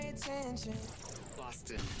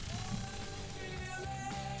Boston.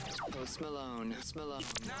 Post Malone.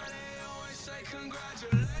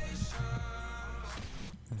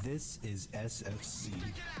 This is SFC.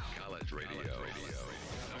 College radio.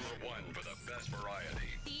 Number one for the best variety.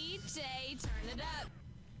 DJ, turn it up.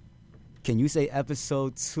 Can you say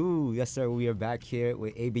episode 2? Yes, sir. We are back here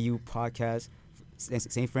with ABU Podcast,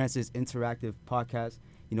 St. Francis Interactive Podcast.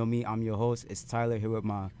 You know me, I'm your host. It's Tyler here with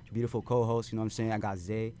my beautiful co-host. You know what I'm saying? I got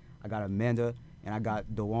Zay, I got Amanda, and I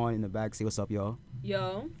got Dewan in the back. Say what's up, y'all.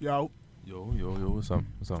 Yo, what's up?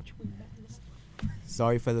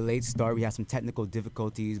 Sorry for the late start. We had some technical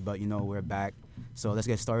difficulties, but, you know, we're back. So let's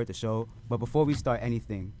get started the show. But before we start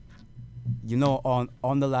anything, you know,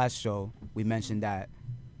 on the last show, we mentioned that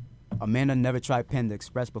Amanda never tried Panda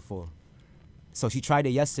Express before. So she tried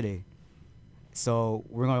it yesterday. So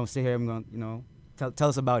we're going to sit here and we're going to, you know, tell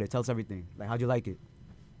us about it. Tell us everything. Like, how'd you like it?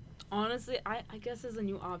 honestly, I guess it's a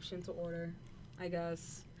new option to order, I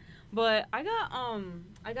guess. But I got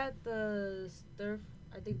the the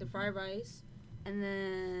fried rice, and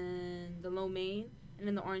then the lo mein, and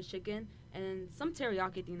then the orange chicken, and some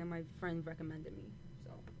teriyaki thing that my friend recommended me.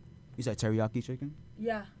 So. You said teriyaki chicken?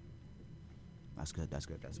 Yeah. That's good.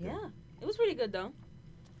 Yeah, it was pretty good though.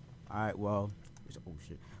 All right, well, oh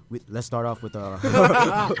shit. Let's start off with Edit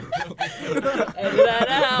that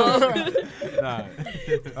out.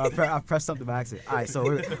 I pressed something by accident. All right,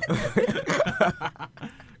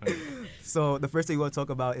 so the first thing we want to talk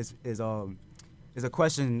about is a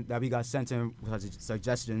question that we got sent in with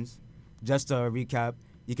suggestions. Just to recap,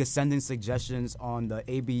 you can send in suggestions on the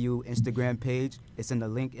ABU Instagram page. It's in the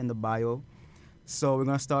link in the bio. So we're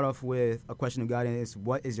gonna start off with a question we got in. Is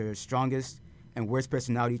what is your strongest and worst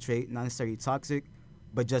personality trait? Not necessarily toxic,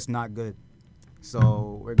 but just not good.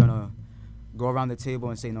 So we're gonna go around the table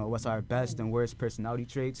and say, you know, what's our best and worst personality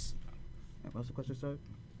traits? What's the question, sir?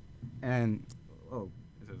 And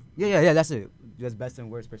yeah, that's it. Just best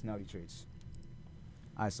and worst personality traits.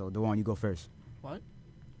 All right, so Dewan, you go first. What?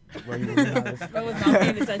 I was not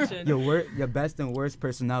paying attention. Your best and worst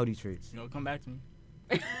personality traits. Come back to me.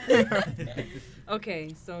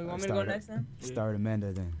 Okay, so you want me to go next then? Start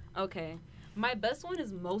Amanda then. Okay. My best one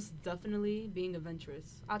is most definitely being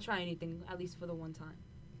adventurous. I'll try anything, at least for the one time.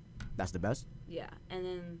 That's the best? Yeah. And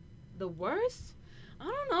then the worst? I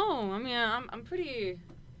don't know. I mean, I'm pretty...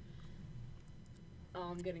 Oh,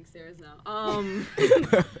 I'm getting stares now.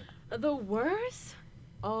 The worst?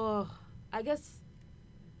 Oh, I guess...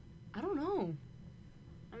 I don't know.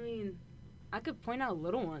 I mean... I could point out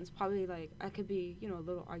little ones. Probably, like, I could be, a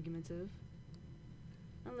little argumentative.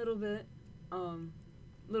 A little bit.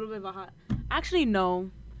 Little bit of a hot... Actually,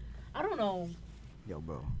 no. I don't know. Yo,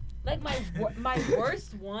 bro. Like, my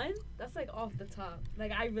worst one? That's, like, off the top.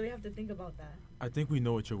 Like, I really have to think about that. I think we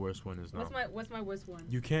know what your worst one is now. What's my worst one?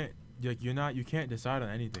 You can't decide on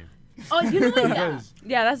anything. Oh, you know what?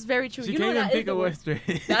 Yeah, that's very true. She you can't know even that pick a worst trait.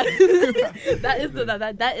 That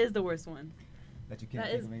is the worst one. That you can't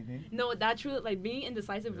think of anything? No, that's true. Like, being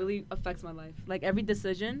indecisive really affects my life. Like, every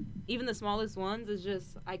decision, even the smallest ones, is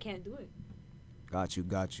just, I can't do it. Got you.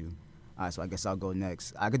 All right, so I guess I'll go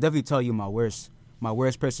next. I could definitely tell you my worst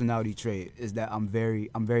personality trait is that I'm very,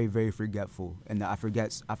 very forgetful, and that I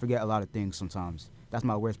forget a lot of things sometimes. That's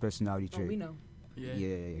my worst personality trait. Oh, we know.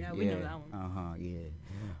 Yeah, we know that one. Yeah.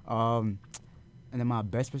 And then my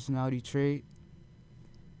best personality trait,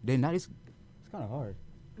 it's kind of hard.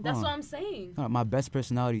 That's what I'm saying. My best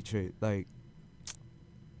personality trait, like,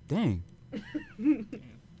 dang.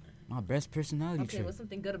 My best personality trait. Okay, what's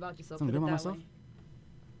something good about yourself? Something good about myself?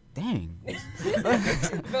 Dang.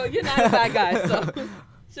 Bro, you're not a bad guy, so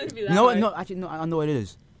shouldn't be that hard. No, actually, no, I know what it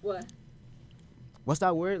is. What? What's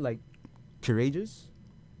that word? Like, courageous?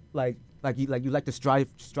 Like you like to strive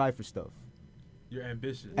for stuff. You're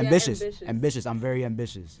ambitious. Yeah, Ambitious. I'm very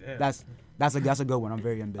ambitious. Yeah. That's a good one. I'm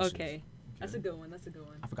very ambitious. Okay. That's a good one.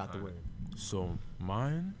 I forgot the word. So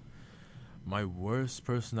my worst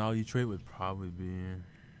personality trait would probably be,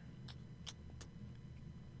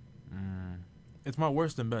 it's my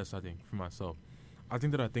worst and best, I think, for myself. I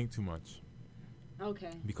think that I think too much. Okay.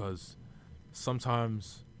 Because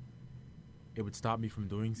sometimes it would stop me from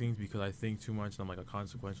doing things because I think too much and I'm like a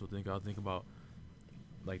consequential thinker. I'll think about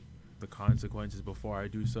like the consequences before I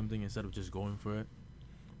do something instead of just going for it.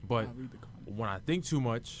 But when I think too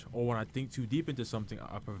much or when I think too deep into something,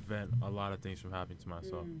 I prevent a lot of things from happening to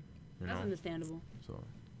myself. That's understandable. So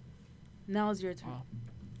now it's your turn.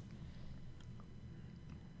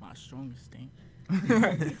 My strongest thing.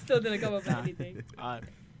 Still didn't come up with anything.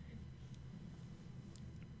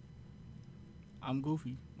 I'm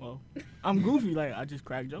goofy. Well, I'm goofy. Like, I just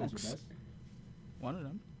crack jokes. That's your best? One of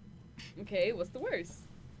them. Okay, what's the worst?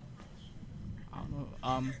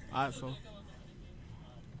 Alright, so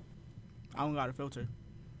I don't got a filter.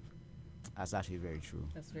 That's actually very true.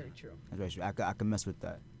 That's very true. That's very true. I can mess with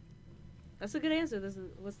that. That's a good answer.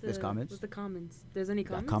 What's There's comments? What's the comments? There's any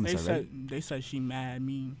Got comments? comments. They said she mad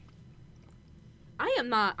mean. I am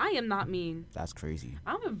not mean. That's crazy.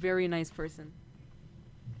 I'm a very nice person.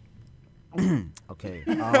 Okay.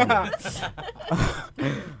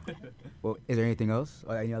 Well, is there anything else?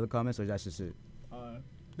 Or any other comments, or that's just it?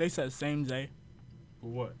 They said same Zay.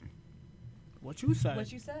 What? What you said?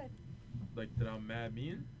 What you said? Like that I'm mad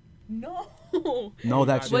mean? No. No,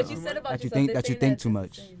 that's What you you said about that you yourself, think they that you say think that's too the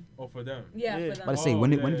much. same. Oh, for them. Yeah, Yeah. for them. But I say, Oh,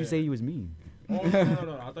 when yeah, did you yeah. say you was mean? Oh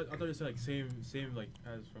no. I thought you said like same like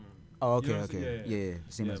as from. Oh, You okay, know what I'm saying? okay, yeah,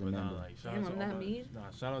 same Yeah, as a but nah, member. like, shout Damn, out to I'm all not my- mean. Nah,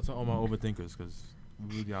 shout out to all my overthinkers, cause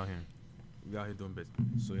we really out here. We out here doing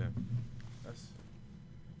business. So yeah, that's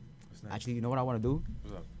nice. Actually, you know what I want to do?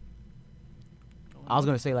 What's up? I was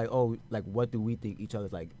gonna say like, oh, like what do we think each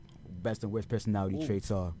other's like best and worst personality Ooh. traits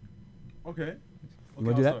are? Okay. You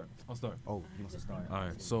wanna do that? I'll start. Oh, he wants to start. All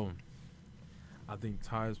right. So, I think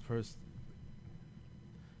Ty's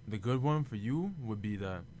the good one for you would be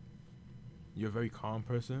that you're a very calm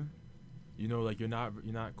person. You know, like you're not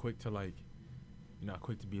quick to like, you're not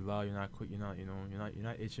quick to be loud. You're not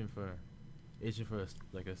itching for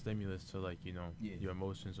like a stimulus to like Yeah. your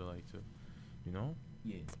emotions or like to,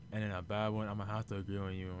 Yeah, And then a bad one, I'm gonna have to agree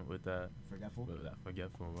on you with that. forgetful. With that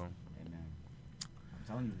forgetful, bro. Hey man, I'm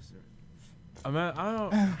telling you this, sir. I mean, I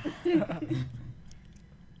don't.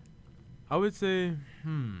 I would say,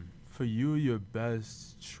 for you, your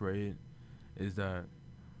best trait is that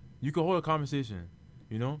you can hold a conversation.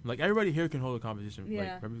 You know, like everybody here can hold a conversation, Yeah.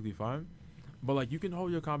 like perfectly fine. But like you can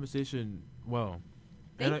hold your conversation well,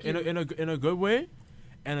 Thank you. in a good way,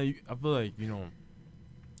 and I feel like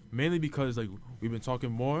mainly because like we've been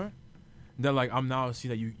talking more, that like I'm now seeing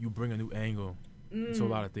that you bring a new angle to a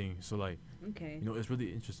lot of things. So like Okay. it's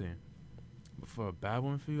really interesting. But for a bad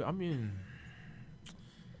one for you, I mean,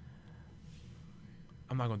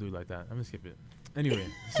 I'm not gonna do it like that. I'm gonna skip it. Anyway,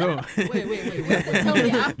 so wait. You have to tell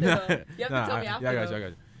me after. Though. You have to tell me after. Yeah, I got though.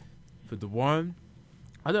 you. For the one,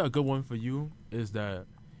 I think a good one for you is that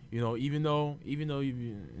even though you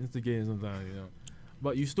be instigating sometimes,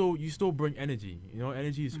 but you still bring energy.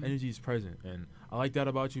 Energy is present, and I like that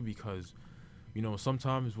about you because,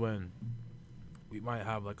 sometimes when we might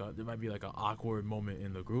have there might be like an awkward moment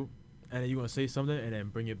in the group, and then you're gonna say something and then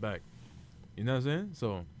bring it back. You know what I'm saying?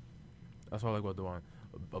 So that's what I like about the one.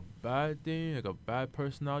 A bad thing, like a bad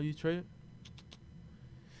personality trait.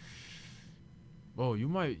 Bro, you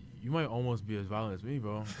might almost be as violent as me,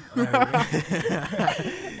 bro. I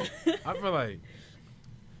feel like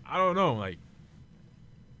I don't know, like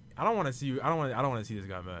I don't want to see you. I don't want to see this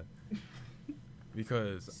guy mad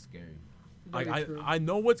because Scary. like Very true. I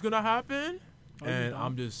know what's gonna happen, Oh, you and don't?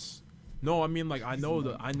 I'm just no. I mean, like I know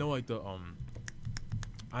the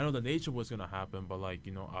nature of what's gonna happen, but like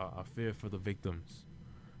I fear for the victims.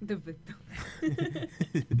 The victim.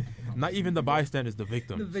 Not even the bystanders, the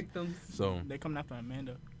victims. The victims. So They coming after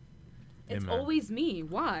Amanda. It's man. always me.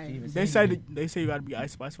 Why? They say you gotta be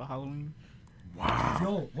Ice Spice for Halloween. wow.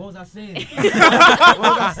 Yo, what was I saying? What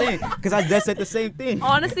was I saying? Because I just said the same thing.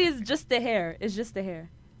 Honestly, it's just the hair. It's just the hair.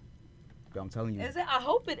 Yo, I'm telling you, Is it? I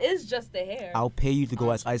hope it is just the hair. I'll pay you to go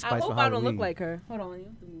as Ice I Spice hope for I Halloween. don't look like her. Hold on, you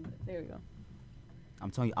have to move it. There we go. I'm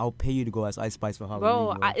telling you, I'll pay you to go as Ice Spice for Halloween.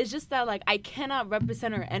 Bro, bro. it's just that like I cannot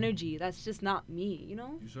represent her energy. That's just not me. You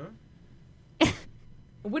sure?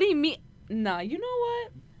 What do you mean? Nah, you know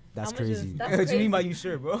what? That's I'ma crazy. just- that's What do you mean by crazy. you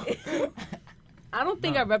sure, bro? I don't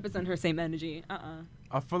think Nah. I represent her same energy.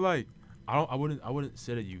 I feel like I wouldn't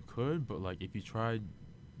say that you could, but like if you tried,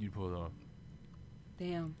 you'd pull it off.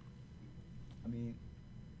 Damn. I mean,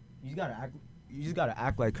 you just gotta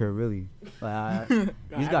act like her, really. Like, You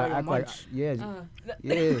you just gotta act like, yeah,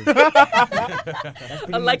 yeah. That's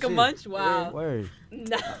pretty Like a much it. munch? Wow. Word.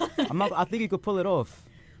 Nah. I think you could pull it off.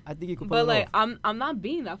 I think you could pull it But like off. I'm not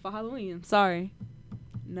being that for Halloween. I'm sorry.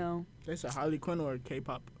 No. They said Harley Quinn or a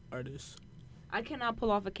K-pop artist. I cannot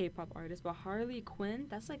pull off a K-pop artist, but Harley Quinn,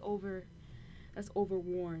 that's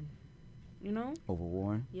overworn. You know?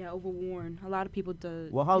 Overworn. Yeah, overworn. A lot of people do.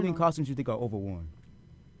 What Halloween costumes you think are overworn?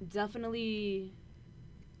 Definitely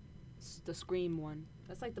the Scream one.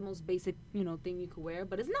 That's like the most basic, thing you could wear,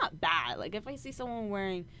 but it's not bad. Like if I see someone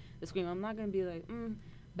wearing the Scream, I'm not gonna be like,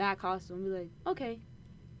 bad costume. I'll be like, okay,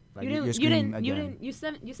 Like, you you're didn't, screaming again.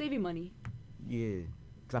 you save your money. Yeah,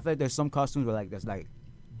 cause I feel like there's some costumes where like that's like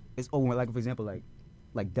it's overworn. Like for example, like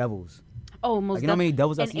devils. Oh, most Like you know how many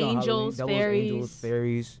devils I and see on Halloween? angels, Devils, fairies. angels,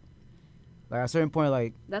 fairies. Like at a certain point,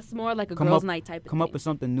 like That's more like a Come girls' up- night type of come thing. up with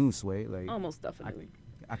something new, Sway. Like Oh, most definitely.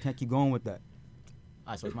 I can't keep going with that.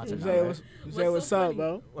 Alright, so it's my turn now, Zay, right? Zay, so what's up, funny?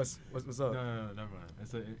 bro? What's No, up? never mind.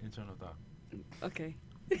 It's an internal thought. Okay.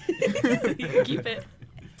 Keep it.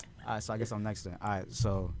 Alright, so I guess I'm next then. Alright,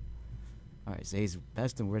 Zay's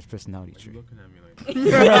best and worst personality Why you trait. looking at me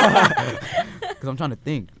like Because I'm trying to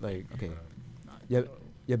think. Like, okay,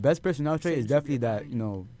 your best personality trait is definitely that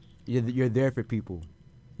you're there for people.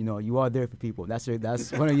 You are there for people. That's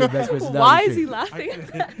one of your best personality Why is traits. he laughing at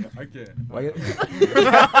that? I can't. Why you-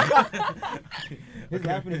 He's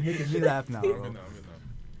laughing at making me laugh now. I'm Bro. good now.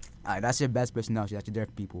 Alright, that's your best personality. That you're there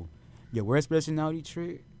for people. Your worst personality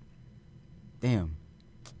trait? Damn.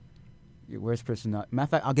 Your worst personality. Matter of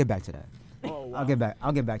fact, I'll get back to that. Oh, wow. I'll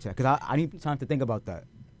get back to that because I need time to think about that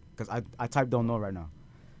because I type don't know right now.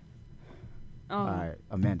 Oh. All right,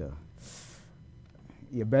 Amanda.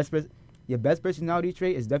 Your best personality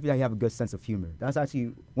trait is definitely that you have a good sense of humor. That's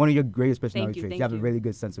actually one of your greatest personality traits. You have a really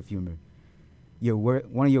good sense of humor.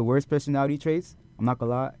 One of your worst personality traits, I'm not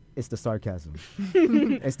gonna lie, it's the sarcasm.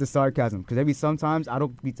 It's the sarcasm because sometimes I'll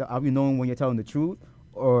be knowing when you're telling the truth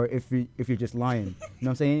or if you're just lying. You know what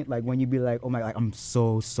I'm saying? Like when you be like, oh my, like I'm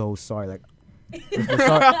so sorry. Like, it's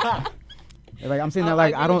the like I'm saying that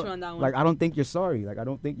like I agree with you on that don't one. like I don't think you're sorry. Like I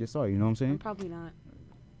don't think you're sorry. You know what I'm saying? I'm probably not.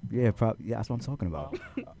 Yeah, yeah, that's what I'm talking about.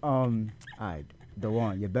 Alright, the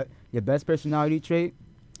one your best personality trait.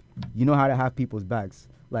 You know how to have people's backs.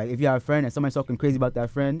 Like if you have a friend and somebody's talking crazy about that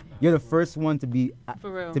friend, you're the first one to be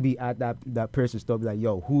For real. at that person's store. Be like,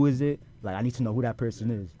 yo, who is it? Like I need to know who that person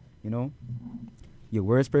is. You know. Your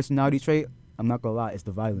worst personality trait, I'm not gonna lie, it's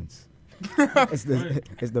the violence. it's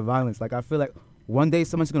the violence. Like I feel like one day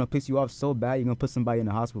someone's gonna piss you off so bad you're gonna put somebody in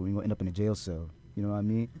the hospital and you're gonna end up in a jail cell. You know what I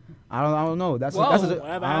mean? I don't know.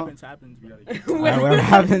 Whatever happens, happens. Bro. Whatever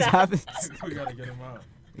happens. We gotta get him out.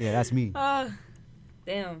 Yeah, that's me.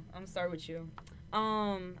 Damn, I'm sorry with you.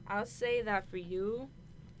 I'll say that for you,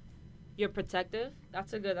 you're protective.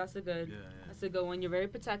 That's a good one. You're very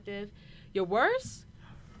protective. Your worst?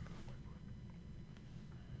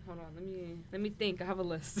 Hold on, let me think. I have a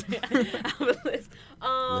list.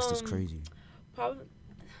 List is crazy. Probably.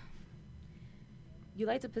 You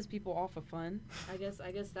like to piss people off for fun. I guess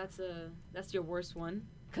that's your worst one.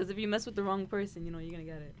 Because if you mess with the wrong person, you're gonna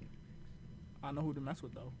get it. I know who to mess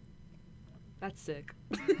with though. That's sick.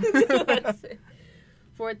 That's sick.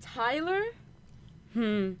 For Tyler,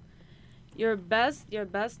 your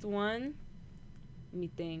best one. Let me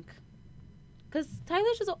think. Cause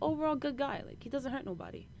Tyler's just an overall good guy. Like he doesn't hurt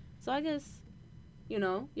nobody. So I guess,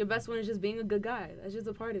 your best one is just being a good guy. That's just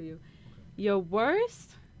a part of you. Your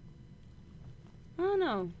worst, I don't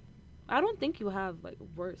know. I don't think you have like a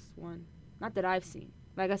worst one. Not that I've seen.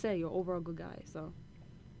 Like I said, you're an overall good guy. So.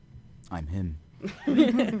 I'm him.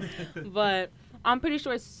 But I'm pretty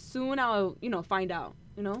sure soon I'll, find out.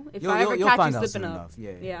 If You'll- I ever you'll catch find you out slipping soon up.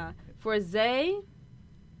 enough. Yeah. For Zay,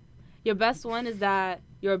 your best one is that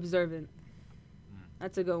you're observant.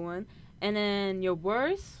 That's a good one. And then your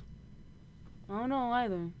worst, I don't know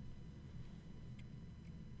either.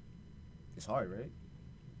 It's hard, right?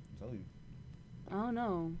 I'm telling you. I don't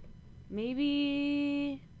know.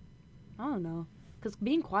 Maybe, I don't know. Because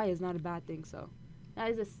being quiet is not a bad thing, so. That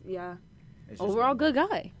is just, yeah. It's just- Overall good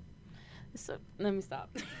guy. So, let me stop.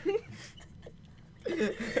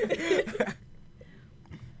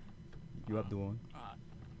 You up the one?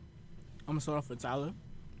 I'm gonna start off with Tyler.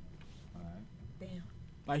 Alright. Damn.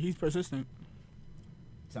 Like he's persistent,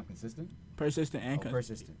 Sound consistent? persistent and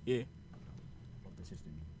Persistent. yeah. What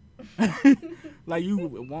persistent mean? Like you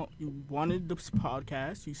wanted this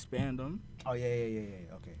podcast, you spammed them, Oh yeah.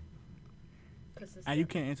 Okay. and you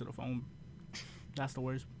can't answer the phone. That's the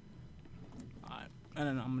worst. Alright, and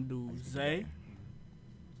then I'm gonna do Zay.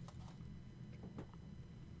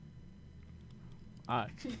 Alright,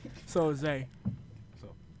 so Zay.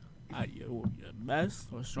 So. Your best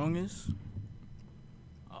or strongest?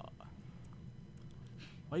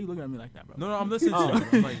 Why you looking at me like that, bro? No, I'm listening to you.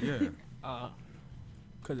 I'm like, yeah.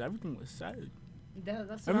 Cause everything was said.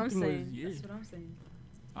 That's what I'm Everything saying. was- yeah. That's what I'm saying.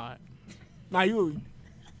 Alright. Now you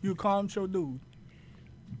calm, chill dude.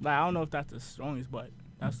 Like I don't know if that's the strongest, but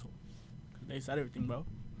that's. Cause they said everything, bro.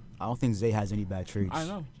 I don't think Zay has any bad traits. I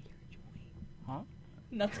know.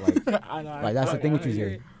 Nothing. Like, I know. like that's the thing with you, hear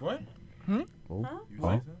Zay. it. What? Oh. You Oh.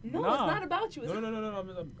 like that? No, Nah. it's not about you. It's No. I'm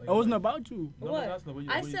like, It wasn't about you. No, What? that's not what you,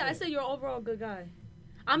 I what you said you're overall a good guy.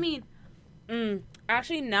 I mean,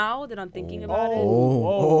 actually now that I'm thinking about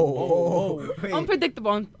Oh. it,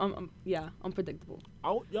 unpredictable. Yeah, unpredictable.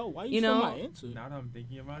 Yo, why you You steal know- my answer? Now that I'm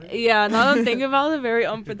thinking about it. Yeah, now that I'm thinking about it, very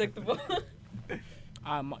unpredictable.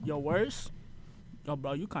 Your worst. Yo,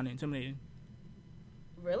 bro, you kind of intimidating.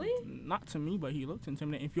 Really? Not to me, but he looks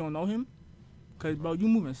intimidating. If you don't know him, cause bro, you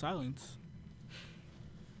move in silence.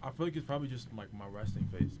 I feel like it's probably just like my resting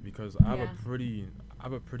face because I have Yeah. I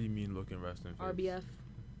have a pretty mean looking resting face. RBF.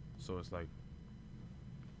 So it's like,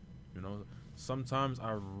 you know, sometimes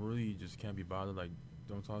I really just can't be bothered. Like,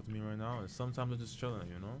 don't talk to me right now. And sometimes I'm just chilling,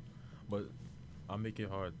 you know. But I make it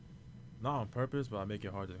hard, not on purpose, but I make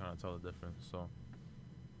it hard to kind of tell the difference. So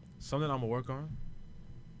something I'm gonna work on.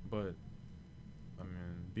 But I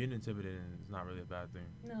mean, being intimidating is not really a bad thing.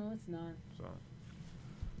 No, it's not. So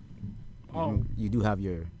Oh. You do have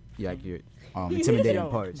your intimidating Yo,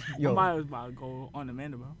 parts. I'm about to go on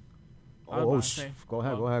Amanda, bro. I was Oh, about to say, go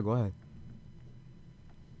ahead.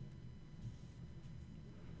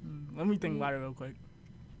 Let me think about it real quick.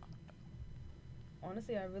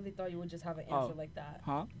 Honestly, I really thought you would just have an Oh. answer like that.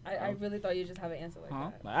 Huh? I really thought you'd just have an answer like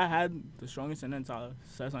Huh? that. Like, I had the strongest, and then Tyler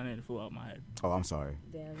said something that flew out my head. Oh, I'm sorry.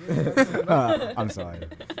 Damn. You're I'm sorry.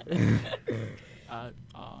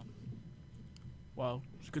 Well,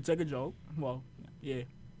 she could take a joke. Well, yeah.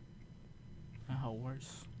 And how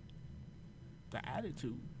worse? The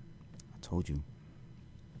attitude. I told you.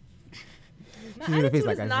 My She made a face attitude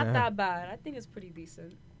like is I not said. that bad. I think it's pretty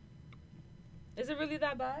decent. Is it really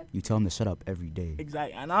that bad? You tell him to shut up every day.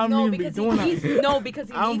 Exactly. And I don't No, even be because he doing needs. nothing. No, because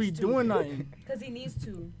he I don't be needs to. doing nothing. Because he needs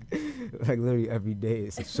to. Like literally every day.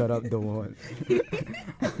 It's a shut up, the one.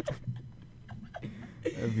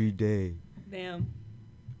 Every day. Damn.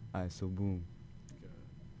 Alright, so boom.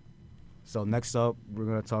 So next up we're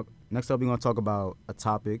gonna talk about a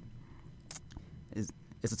topic.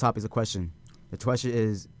 It's a question. The question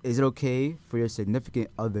is it okay for your significant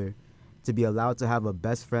other to be allowed to have a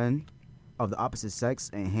best friend of the opposite sex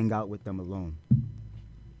and hang out with them alone?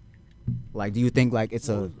 Like, do you think like it's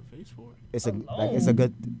What a was the face for? it's a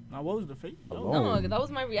good? Now, what was the face? Yo, Alone. No, that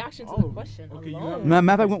was my reaction to Oh, the question. okay, you Alone. have-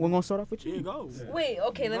 Matter of fact, we're gonna start off with Here you you. go. Wait,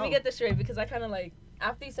 okay, let me No. get this straight because I kind of like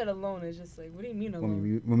after you said alone, it's just like, what do you mean Want alone?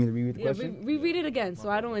 me to reread the Yeah, question? reread it again so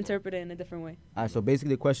I don't interpret it in a different way. Alright, so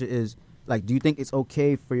basically the question is like, do you think it's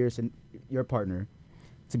okay for your partner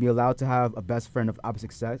to be allowed to have a best friend of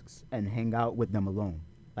opposite sex and hang out with them alone?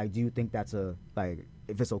 Like, do you think that's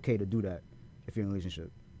if it's okay to do that if you're in a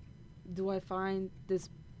relationship? Do I find this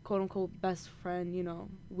quote unquote best friend,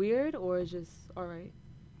 weird or is just all right?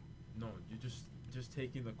 no, you're just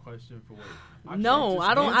taking the question for what. No, Actually,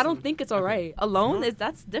 I don't. just I don't answer. think it's all Okay. right. Alone No.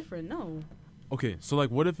 that's different. No. Okay, so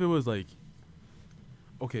like, what if it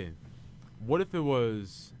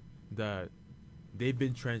was that they've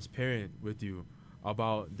been transparent with you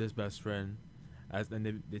about this best friend,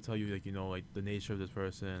 and they tell you like like the nature of this They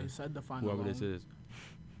person, said define whoever alone. this is,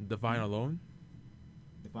 define alone,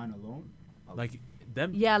 Define alone? like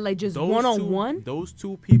them. Yeah, like just those one on two- one. Those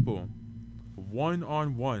two people, one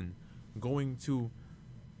on one, going to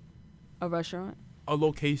A restaurant. a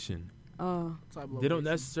location. Type of They don't location.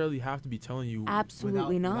 necessarily have to be telling you.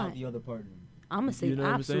 Absolutely not. Without the other partner. I'm gonna say You know what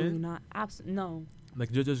I'm absolutely saying? not. No. Like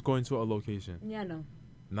you're just going to a location. Yeah, no.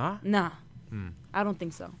 Nah. Nah. Hmm. I don't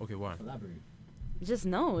think so. Okay, why? Elaborate. Just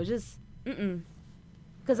no. It's just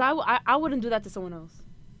Cause I wouldn't do that to someone else.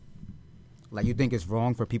 Like, you think it's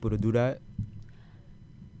wrong for people to do that?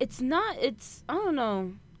 It's not. It's I don't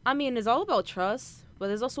know. I mean, it's all about trust, but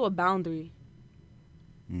there's also a boundary.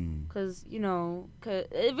 Cause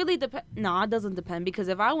it really depends. No, it doesn't depend. Because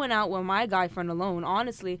if I went out with my guy friend alone,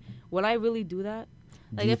 honestly, would I really do that?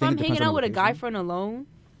 Like, if I'm hanging out with a guy friend alone,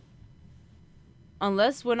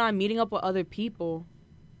 unless we're not meeting up with other people,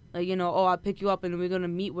 like I'll pick you up and we're gonna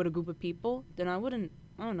meet with a group of people, then I wouldn't.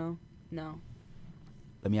 I don't know. No,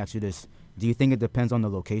 Let me ask you this. Do you think it depends on the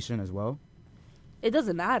location as well? it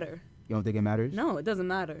doesn't matter. You don't think it matters? No, it doesn't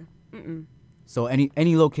matter. So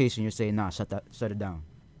any location you're saying, nah, shut it down.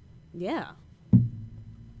 Yeah.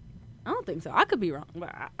 I don't think so. I could be wrong,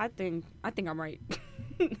 but I think I'm right.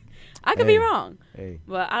 I could be Hey. wrong, Hey,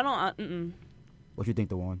 but I don't. what you think,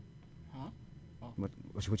 the one? Huh? Oh.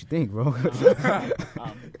 What you think, bro? I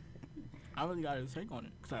really got to take on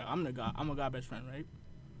it. Cause I'm a guy best friend, right?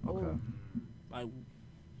 Okay.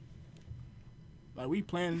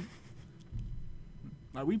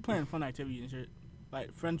 Like we plan fun activities and shit,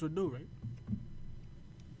 like friends would do, right?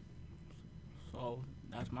 So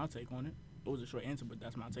that's my take on it. It was a short answer, but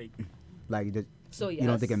that's my take. Like, So you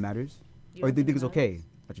don't think it yes. matters? You Or don't do you think it it's okay? matters?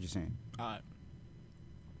 That's what you're saying.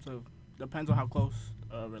 So depends on how close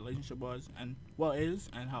a relationship was and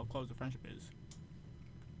and how close the friendship is.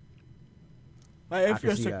 Like I if can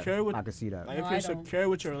you're see that. secure with, I can see that. like No, if I you're don't. secure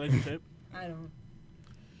with your relationship, I don't.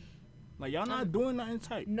 like y'all not doing nothing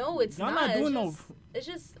tight. No, it's Y'all not. not doing it's no. just, it's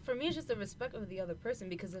just for me. It's just the respect of the other person.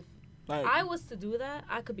 Because if Like I was to do that,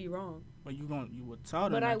 I could be wrong. but you would tell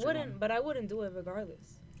them. But I that you're wouldn't. wrong. But I wouldn't do it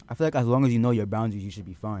regardless. I feel like as long as you know your boundaries, you should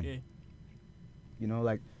be fine. Yeah. You know,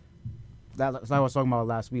 like, that's like I was talking about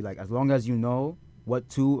last week. Like, as long as you know what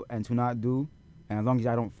to and to not do, and as long as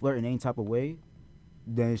I don't flirt in any type of way,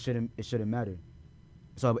 then it shouldn't matter.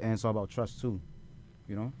 So and it's all about trust too,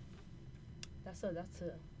 you know.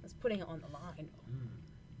 That's putting it on the line.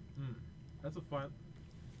 That's a fine.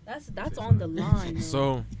 That's on the line.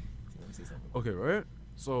 So, okay, right?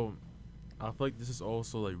 So, I feel like this is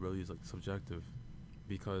also like really like subjective,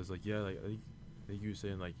 because like like you were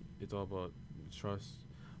saying, like it's all about trust,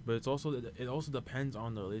 but it also depends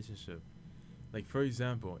on the relationship. Like, for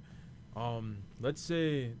example, let's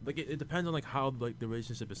say like it depends on like how like the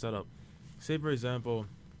relationship is set up. Say for example,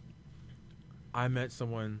 I met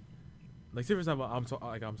someone. Like, say for example, I'm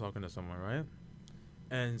talking to someone, right?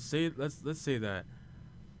 And let's say that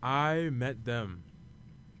I met them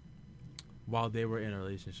while they were in a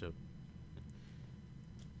relationship,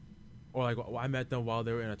 or like I met them while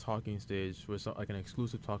they were in a talking stage with like an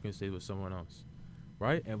exclusive talking stage with someone else,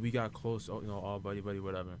 right? And we got close, all buddy,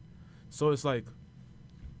 whatever. So it's like,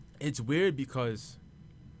 it's weird because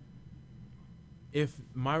if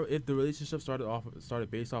the relationship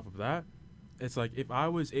started based off of that, it's like if I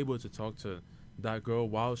was able to talk to that girl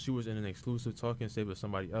while she was in an exclusive talking stage with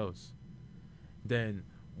somebody else, then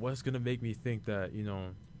what's gonna make me think that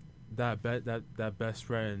that best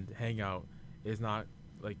friend hangout is not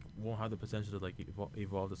like won't have the potential to like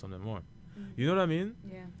evolve to something more? You know what I mean?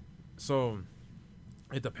 Yeah. So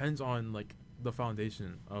it depends on like the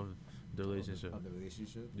foundation of the relationship. Of the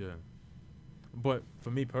relationship. Yeah. But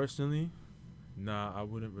for me personally, nah, I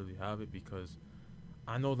wouldn't really have it because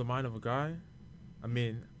I know the mind of a guy. I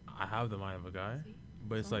mean, I have the mind of a guy,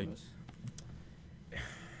 but it's like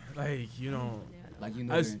you know, like you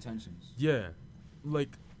know as- their intentions. yeah,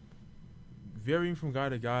 like varying from guy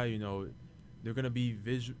to guy, you know, they're gonna be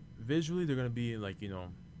visually, they're gonna be like, you know,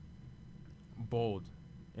 bold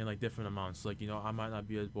in like different amounts. Like, you know, I might not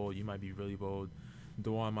be as bold, you might be really bold.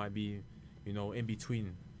 Dawan might be, you know, in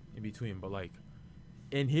between. But like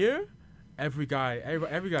in here, every guy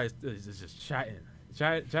is just chatting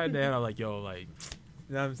there. Like, yo, like,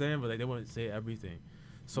 you know what I'm saying? But like they wouldn't say everything.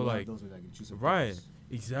 So like, those are like intrusive right, thoughts.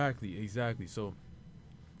 exactly. So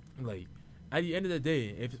like at the end of the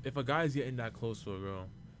day, if a guy's getting that close to a girl,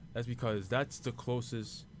 that's because that's the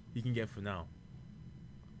closest he can get for now.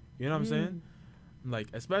 You know what I'm saying? Like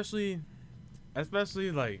especially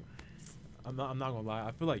like I'm not gonna lie,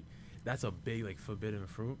 I feel like that's a big like forbidden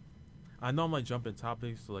fruit. I know I'm like jumping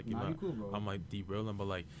topics, so like Cool, bro. I'm like derailing, but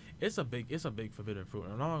like it's a big forbidden fruit.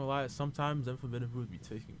 And I'm not gonna lie, sometimes them forbidden fruits be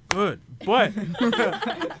tasting good, but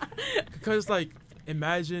because like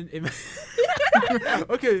imagine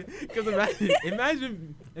okay, because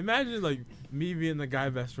imagine like me being the guy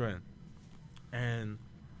best friend, and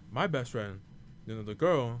my best friend, you know, the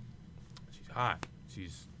girl, she's hot,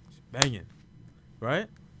 she's banging, right?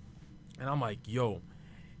 And I'm like, yo,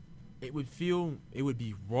 it would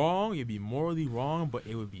be wrong, it'd be morally wrong, but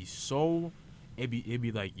it would be so, it'd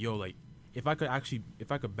be like, yo, like, if I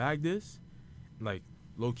could bag this, like,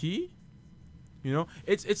 low key, you know,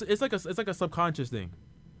 it's like a subconscious thing.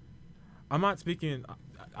 I'm not speaking,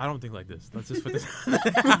 I don't think like this. Let's just put this.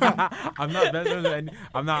 I'm not best friends with any,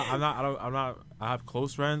 I have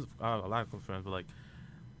close friends, I have a lot of close friends, but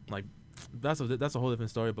like, that's a whole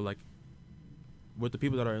different story, but like, with the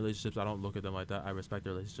people that are in relationships, I don't look at them like that. I respect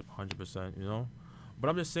their relationship 100%, you know? But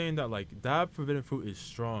I'm just saying that, like, that forbidden fruit is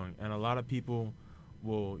strong. And a lot of people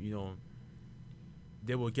will, you know,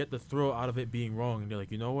 they will get the thrill out of it being wrong. And they're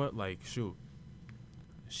like, you know what? Like, shoot,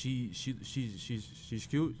 she's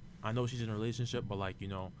cute. I know she's in a relationship, but, like, you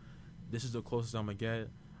know, this is the closest I'm going to get.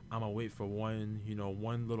 I'm going to wait for one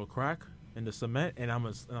little crack in the cement, and I'm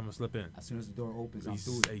gonna slip in. As soon as the door opens, I'm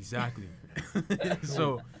through it. Exactly.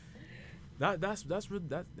 So... That's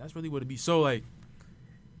really what it be. So like,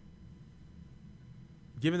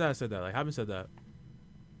 given that I said that, like, having said that,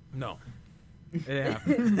 no, it didn't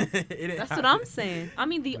happen. That's what I'm saying. I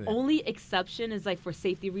mean, the only exception is like for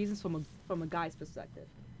safety reasons from a guy's perspective.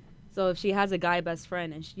 So if she has a guy best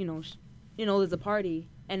friend and she, there's a party,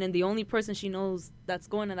 and then the only person she knows that's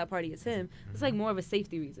going to that party is him, it's like more of a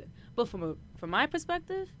safety reason. But from my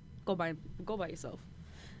perspective, go by yourself.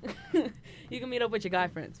 You can meet up with your guy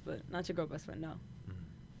friends, but not your girl best friend. No.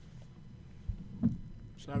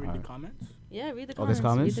 Should I read the comments? Yeah, read the Oh, comments.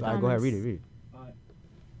 there's comments? Read the All right, go ahead, comments. read it.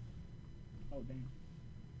 Oh, damn.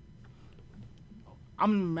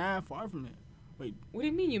 I'm mad far from it. Wait. What do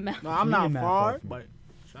you mean you mad? No, I'm Really not mad far, far from but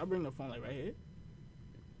should I bring the phone like right here?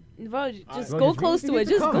 Bro, just Bro, go just close read to the it.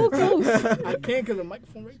 Just go comments. close. I can't because the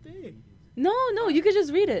microphone right there. No, you could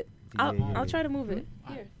just read it. Yeah. I'll try to move it.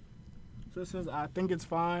 Alright. Here. So it says, I think it's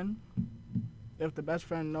fine if the best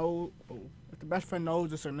friend knows the best friend knows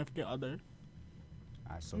the significant other.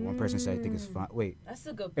 Alright, so one person said I think it's fine. Wait, That's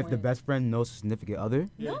a good point. if the best friend knows significant other,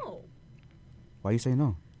 Yeah. No, why you say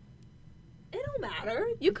no? it don't matter.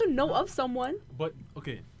 You could know of someone. But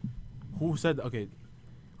okay, who said okay?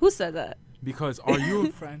 Who said that? Because are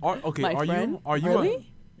you Friend. okay? My are friend? you are you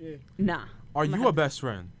Really? Yeah. Nah. are you a best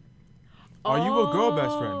friend? Are you a girl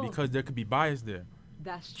best friend? Oh. Because there could be bias there.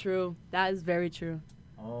 That's true. That is very true.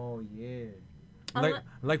 Oh yeah. I'm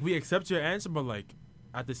Like we accept your answer, but like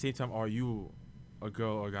at the same time, are you a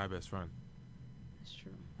girl or guy best friend? That's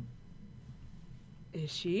true.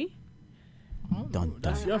 Is she? I don't Dun, know.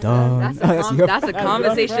 That's your dun. friend. That's your That's a friend.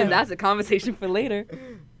 conversation. friend. That's a conversation for later.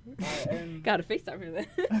 And, Got to FaceTime her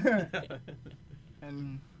then.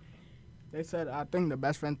 and they said I think the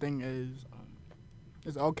best friend thing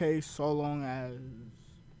is okay so long as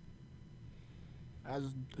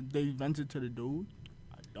they vented to the dude.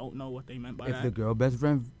 I don't know what they meant by If that. the girl best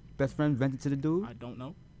friend vented to the dude, I don't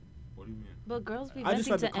know. What do you mean? But girls be I just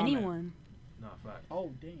venting read to the comment. anyone. Nah, fact.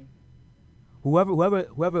 Oh damn.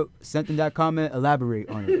 whoever sent in that comment, elaborate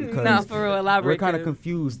on it because Nah, for real, elaborate. we're kind of 'cause-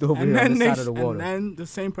 confused over And here on then this they side of the water. and then the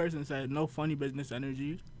same person said no funny business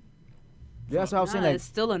energy. Yeah, that's what I was saying. Nah, Like, it's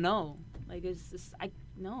still a no. Like it's just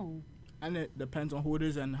no. And it depends on who it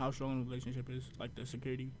is and how strong the relationship is, like the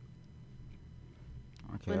security.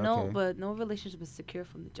 okay, But no relationship is secure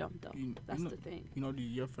from the jump though. You- That's you know- the thing. You know,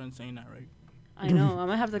 your friend saying that, right? I know. I'm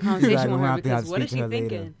gonna have the conversation Right, with we're her gonna have to because what speak is to she her later.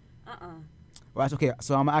 thinking? Well, that's okay.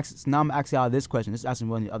 So now I'm asking y'all this question. This is asking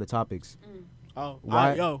one of the other topics. Oh,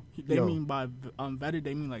 Why- they yo. mean by vetted,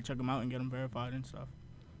 they mean like check them out and get them verified and stuff.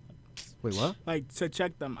 Wait, what? Like to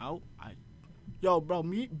check them out. Bro,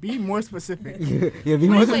 be more specific. Yeah, be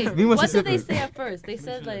more, Wait, be more what did they specific. say at first? They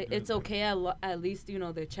said like it's okay at least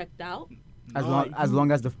they're checked out. As No, long as you-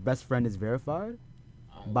 long as the best friend is verified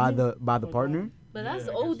by the partner. But Yeah, that's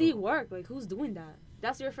I guess OD so. work. Like who's doing that?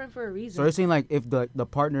 That's your friend for a reason. So they're saying like if the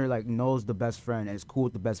partner like knows the best friend and is cool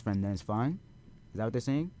with the best friend, then it's fine. Is that what they're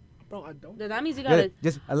saying? Bro, I don't. Then that means you Yeah, gotta.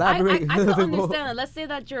 just I elaborate. I a could little bit more. understand that. Let's say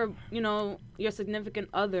that your significant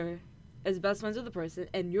other is best friends with the person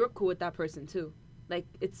and you're cool with that person too. Like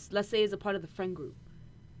let's say it's a part of the friend group.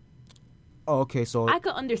 Oh, okay, so I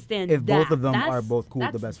could understand if that. both of them are That's- both cool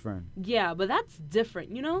with the that's- best friend. Yeah, but that's different,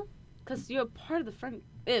 because you're part of the friend.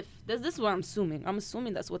 If this is what I'm assuming. I'm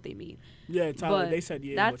assuming that's what they mean. Yeah, Tyler, But they said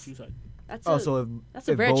yeah. that's- What you said. That's Oh, a, so that's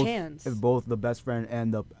a if rare both, chance. If both the best friend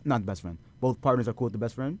and not the best friend, both partners are cool with the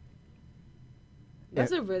best friend.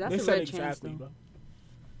 that's yeah, a rare. That's They a said rare exactly, chance, though. bro.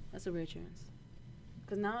 That's a rare chance.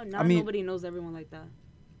 Because now I mean- nobody knows everyone like that.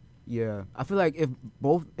 Yeah, I feel like if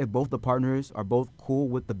both the partners are both cool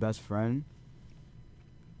with the best friend,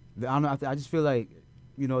 then I don't know. I just feel like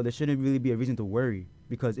there shouldn't really be a reason to worry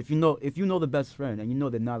because if you know the best friend and you know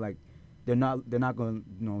they're not gonna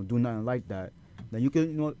do nothing like that, then you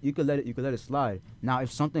could let it slide. Now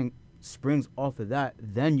if something springs off of that,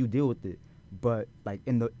 then you deal with it. But like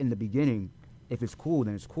in the beginning, if it's cool,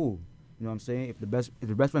 then it's cool. You know what I'm saying? If the best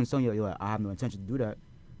friend is telling you like, I have no intention to do that,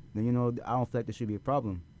 then I don't feel like there should be a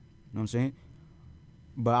problem. You know what I'm saying?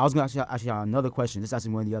 But I was gonna ask y'all another question. This is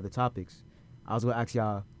actually one of the other topics. I was gonna ask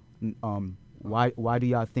y'all, why do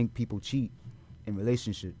y'all think people cheat in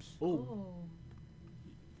relationships? Ooh,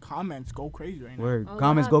 comments go crazy right now. Word. Oh, that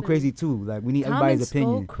Comments go happens. crazy too. Like we need everybody's Comments go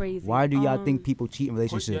opinion. crazy. Why do y'all think Um, people cheat in Put your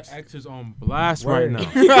relationships? exes on blast Word.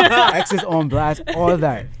 right now. Exes on blast, all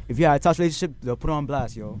that. If you had a tough relationship, they'll put it on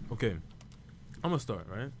blast, yo. Okay, I'm gonna start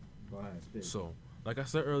right. So, like I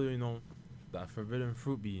said earlier, that forbidden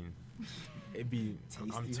fruit bean, it be. I'm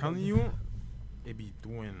Tasty. telling you, it be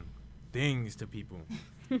doing things to people.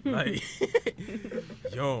 Like,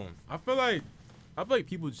 yo, I feel like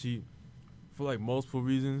people cheat for like multiple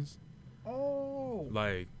reasons. Oh,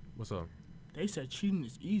 Like, what's up? they said cheating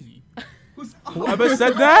is easy. Whoever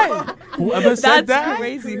said that? Whoever said That's that?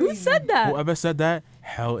 crazy. Who said that? Whoever said that?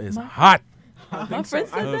 Hell is hot. My friend said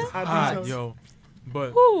Hell is that. hot, yo.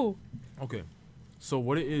 But Who? okay, so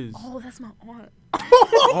what it is? Oh, that's my aunt.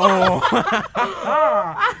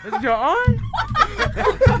 Oh, is your aunt?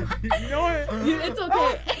 You know what? It's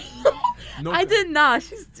okay. No, I did not.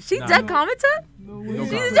 She Nah. dead commented? No She's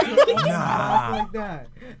comment. Nah. like that.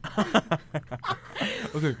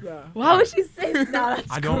 Okay. Yeah. Why would she say that?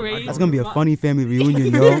 That's I don't- I crazy. That's gonna be a funny family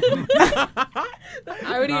reunion, yo. I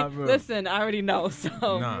already Nah, bro. listen. I already know. So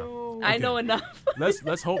Nah. I Okay. know enough.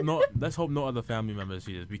 Let's hope no other family members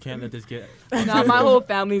see this. We can't let this get. Now my whole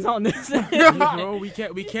family's on this. Bro, we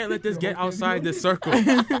can't let this get outside this circle.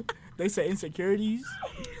 They said insecurities.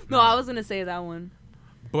 No, I was gonna say that one.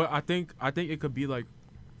 But I think it could be like,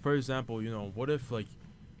 for example, what if like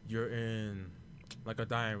you're in like a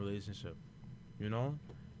dying relationship,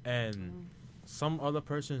 and some other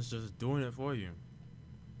person's just doing it for you.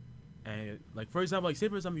 And like, for example, like say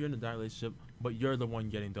for example you're in a direct relationship, but you're the one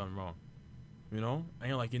getting done wrong, you know, and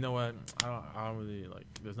you're like, you know what, I don't really like.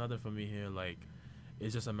 There's nothing for me here. Like,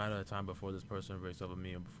 it's just a matter of time before this person breaks up with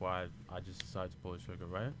me, or before I just decide to pull the trigger,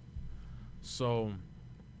 right? So,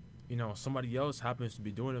 you know, somebody else happens to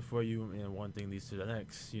be doing it for you, and one thing leads to the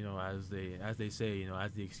next. You know, as they say, you know,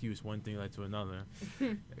 as the excuse, one thing led to another,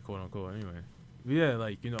 quote unquote. Anyway, but yeah,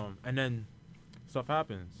 like, you know, and then stuff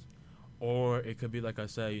happens. Or it could be, like I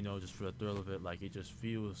said, you know, just for the thrill of it, like, it just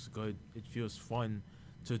feels good. It feels fun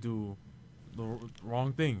to do the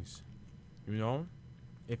wrong things, you know?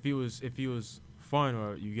 It feels fun,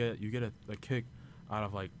 or you get a kick out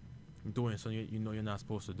of, like, doing something you know you're not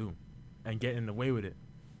supposed to do and getting away with it.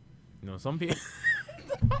 You know, some people...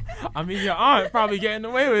 I mean, your aunt probably getting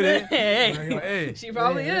away with it. Hey, she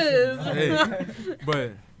probably is. Hey.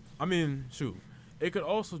 But, I mean, shoot. It could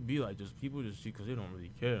also be, like, just people just cheat because they don't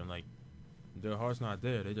really care. Like, their heart's not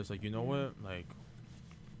there. They just like, you know what? Like,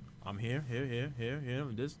 I'm here.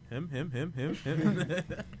 This, him.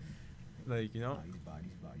 Like, you know.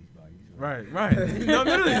 Bodies. Right. No,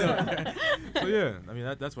 literally. No. So yeah, I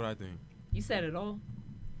mean that's what I think. You said it all.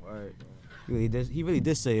 Right. He really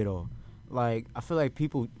did say it all. Like, I feel like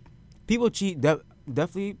people cheat.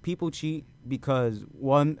 Definitely, people cheat because,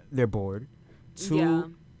 one, they're bored.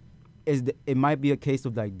 Two, it might be a case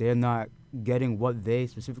of like they're not getting what they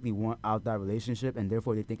specifically want out that relationship, and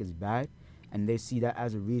therefore they think it's bad, and they see that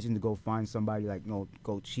as a reason to go find somebody, like, no,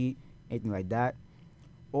 go cheat, anything like that.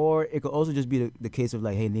 Or it could also just be the case of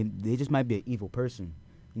like, hey, they just might be an evil person.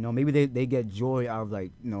 You know, maybe they get joy out of,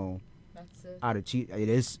 like, you know, That's it. out of cheat.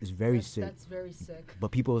 It's very sick. That's very sick.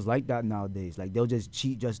 But people is like that nowadays. Like, they'll just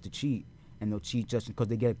cheat just to cheat, and they'll cheat just because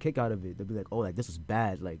they get a kick out of it. They'll be like, oh, like, this is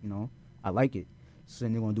bad. Like, you know, I like it. So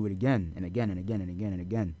then they're gonna do it again and again and again and again and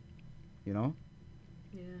again. You know?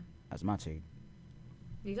 Yeah. That's my take.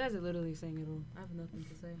 You guys are literally saying it all. I have nothing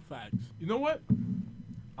to say. Facts. You know what?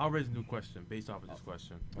 I'll raise a new question based off of this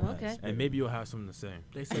question, Okay. and maybe you'll have something to say.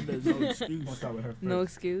 They said there's no excuse. We'll start with her first. No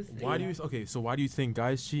excuse. Why do you? Okay, so why do you think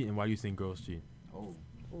guys cheat, and why do you think girls cheat? Oh.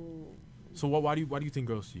 Ooh. So why do you think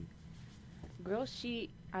girls cheat? Girls cheat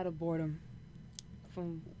out of boredom.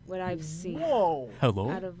 From what I've seen. Whoa. Hello.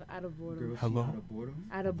 Out of boredom. Girls Hello? cheat out of boredom?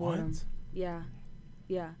 Out of boredom. What?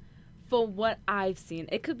 Yeah. From what I've seen,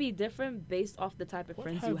 it could be different based off the type of What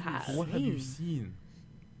friends have you you have. What have you seen?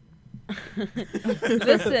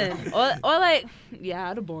 Listen, or like, yeah,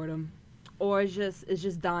 out of boredom, or it's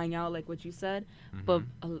just dying out, like what you said, but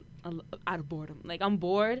out of boredom. Like, I'm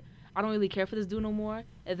bored. I don't really care for this dude no more.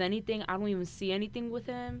 If anything, I don't even see anything with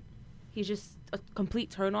him. He's just a complete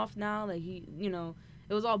turnoff now. Like, he, you know,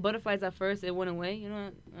 it was all butterflies at first. It went away. You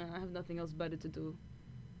know, I have nothing else better to do.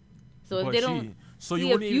 So if But they don't so see you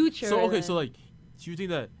a wouldn't even- future, So okay, then- so like, do you think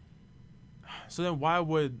that? So then, why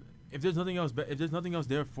would, if there's nothing else, if there's nothing else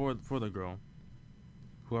there for the girl,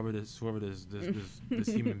 whoever this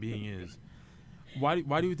human being is, why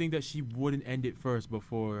do you think that she wouldn't end it first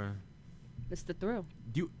before? it's the thrill.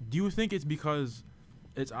 Do you think it's because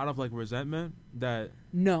it's out of like resentment that?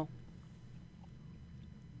 No.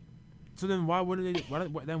 So then why wouldn't they?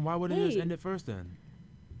 Why wouldn't they just Hey. end it first then?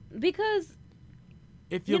 Because,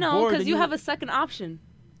 If you're you know, bored, because then you have a second option.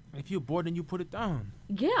 If you're bored, then you put it down.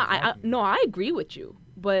 Yeah, I agree with you.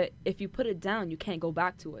 But if you put it down, you can't go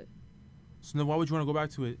back to it. So then why would you want to go back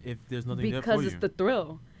to it if there's nothing there for Because you? it's the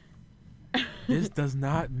thrill. This does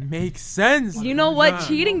not make sense. You know what? Nah.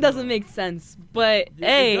 Cheating doesn't make sense. But It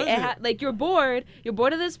hey, doesn't. like, you're bored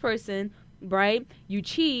of this person, right? You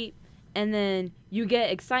cheat, and then you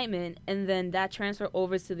get excitement, and then that transfer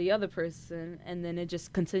over to the other person, and then it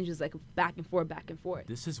just continues like back and forth.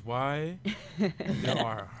 This is why there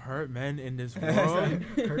are hurt men in this world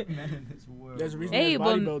Hurt men in this world. There's a reason Hey, there's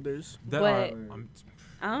but- bodybuilders. that But- are.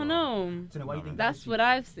 I don't know. So then why do you think That's guys what cheat?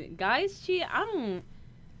 I've seen. Guys cheat. I don't.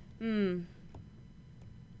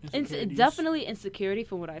 Insecurities. Definitely insecurity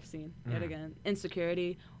from what I've seen. Yet Mm. again,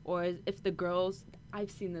 insecurity, or if the girls. I've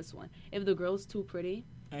seen this one. If the girl's too pretty,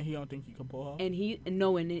 And he don't think he can pull her. and he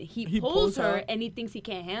He pulls pulls her, her. and he thinks he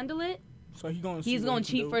can't handle it, So he's going to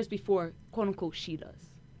cheat first before, quote unquote, she does.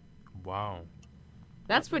 Wow.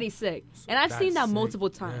 That's pretty sick. And I've seen That's that sick, multiple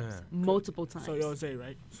times. yeah. Multiple times. So yo say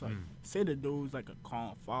right. So like, Mm. say the dude's like a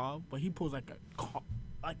calm 5, but he pulls like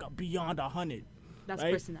a beyond 100. That's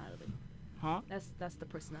right? personality. Huh? That's the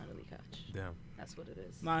personality catch. Damn. That's what it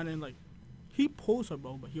is. Nah, and then like he pulls her,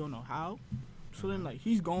 bro, but he don't know how. So then like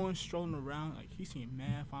he's going strolling around, like he's seeing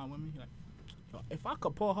mad fine women. He's like, yo, if I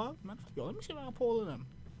could pull her, man, yo, let me see if I can pull them.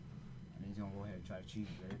 And he's gonna go ahead and try to cheat,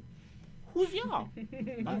 right? Who's y'all?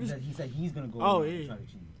 He said he's gonna go Oh, ahead and yeah. try to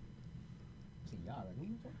cheat. God, like, what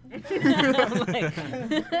you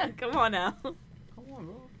talking about? Like, come on now. Come on,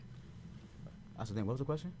 bro. That's the thing. What was the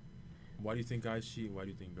question? Why do you think guys cheat? Why do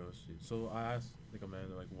you think girls cheat? So I asked like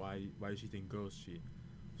Amanda, like why does she think girls cheat?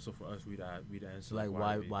 So for us, we'd answer Like,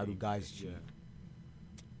 why do guys cheat?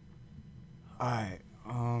 All right.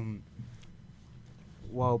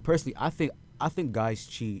 Well, personally, I think guys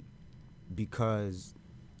cheat because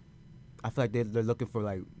I feel like they're looking for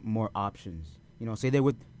like more options. You know, say they're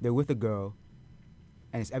with a girl,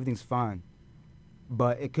 and everything's fine,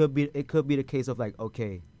 but it could be the case of like,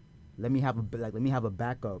 okay, let me have a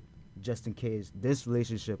backup just in case this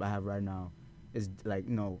relationship I have right now is like,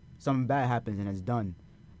 you know, something bad happens and it's done.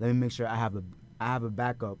 Let me make sure I have a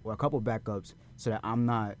backup or a couple backups so that I'm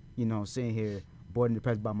not, you know, sitting here bored and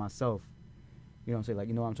depressed by myself. You know what I'm saying? Like,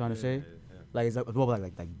 you know what I'm trying to say? Yeah. Like, it's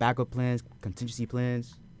like backup plans, contingency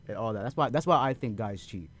plans, and all that. That's why I think guys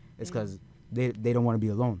cheat. It's because they don't want to be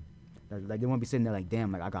alone. Like they want to be sitting there like,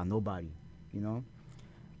 damn, like I got nobody. You know?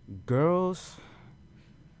 Girls.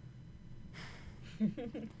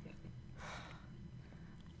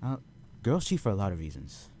 Girls cheat for a lot of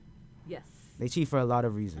reasons. Yes. They cheat for a lot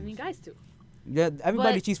of reasons. I mean, guys too. Yeah,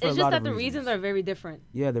 everybody But cheats for a it's lot just of that the reasons. reasons are very different.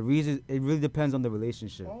 Yeah, the reason, it really depends on the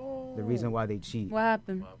relationship. The reason why they cheat. What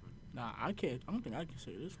happened? Nah, I can't. I don't think I can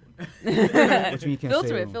say this one. What you mean you can't Filter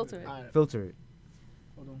say it, them? filter it. Alright, Filter it.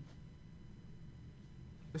 hold on.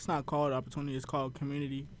 It's not called opportunity. It's called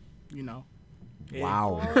community. You know. Yeah.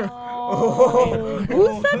 Wow. Oh.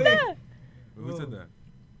 Who said that? Who said that?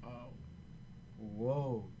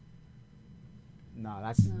 Whoa.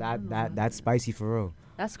 Nah, that's spicy for real.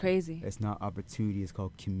 That's crazy. It's not opportunity, it's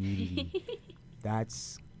called community.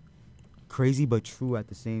 That's crazy but true at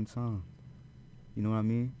the same time. You know what I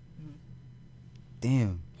mean?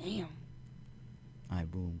 Damn. Damn.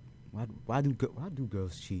 Alright, boom. Why do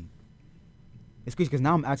girls cheat? It's crazy because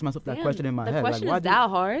now I'm asking myself that Damn, question in my the head. question Like, why is that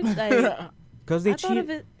hard? Like, Because they I thought cheat. of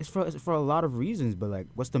it- It's for a lot of reasons, but like,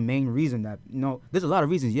 what's the main reason that there's a lot of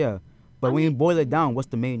reasons, yeah. But when you boil it down, what's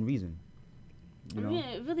the main reason? I mean,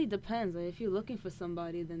 it really depends. Like, if you're looking for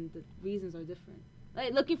somebody, then the reasons are different.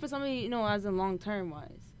 Like, looking for somebody, you know, as in long-term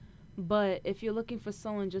wise. But if you're looking for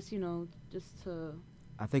someone just, you know, just to...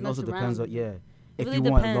 I think mess also depends on around. yeah. If really you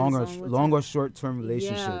want depends long on or what short-term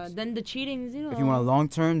relationships. Yeah, then the cheating's, you know... If you want a long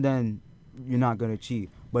term, then you're not gonna cheat.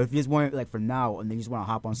 But if you just want it like for now, and then you just want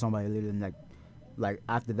to hop on somebody later, and like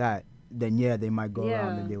after that, then yeah, they might go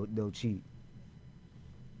around and they'll cheat.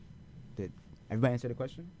 Did everybody answer the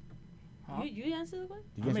question? Huh? You answered the question?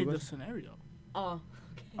 Did I you answer made the the question? scenario. Oh.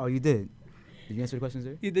 Oh, you did. Did you answer the question,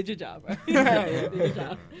 Zay? You did your job, right? Yeah, You did your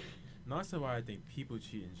job. Not so why I think people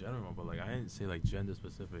cheat in general, but like I didn't say like gender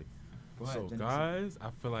specific. Go ahead, So gender guys, I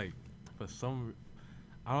feel like for some,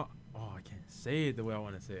 I can't say it the way I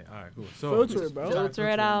want to say it. All right, cool. So Filter it, bro. Filter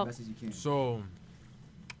it out. Best as you can. So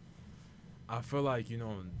I feel like there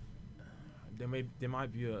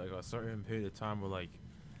might be a certain period of time where like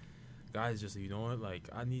guys just like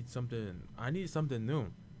I need something new.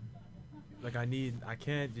 Like I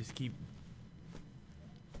can't just keep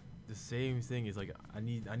the same thing. It's like I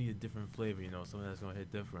need a different flavor, something that's gonna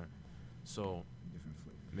hit different. So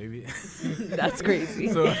maybe That's crazy.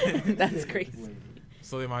 So That's crazy.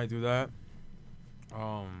 so they might do that.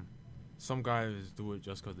 Some guys do it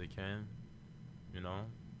just 'cause they can,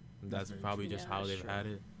 That's very probably true. just Yeah, how that's they've true. had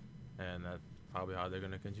it, and that's probably how they're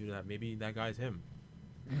gonna continue that. Maybe that guy's him.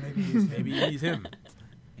 Maybe he's Maybe he's him.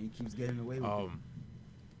 And he keeps getting away with it.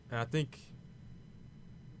 And I think,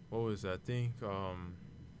 what was that? I think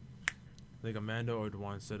Amanda or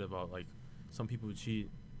Dewan said about like some people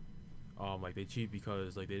cheat, like they cheat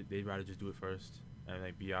because like they'd rather just do it first and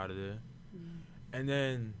like be out of there. And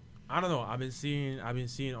then I don't know. I've been seeing on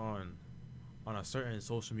a certain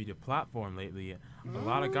social media platform lately, a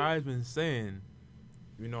lot of guys been saying,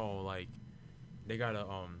 like they gotta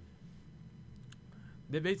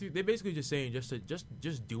They basically just saying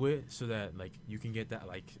just do it so that like you can get that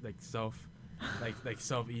like self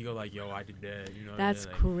self ego, like yo, I did that, what I That's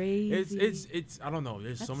mean? crazy. Like, it's I don't know.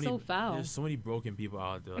 There's That's so many so foul. there's so many broken people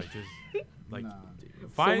out there. Like just like Nah.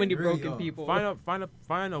 find so many really broken are. people.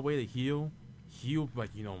 find a way to heal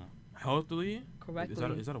like healthily. Correctly.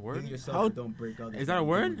 Is that a word? Heal yourself, How- but don't break others. Is that a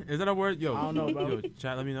word? Is that a word? Yo, I don't know, bro. Yo,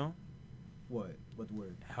 chat. Let me know. What? What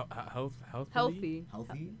word? Healthy.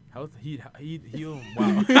 Healthy? Health. Heal.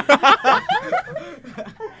 Wow.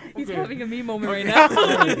 He's Okay. having a me moment right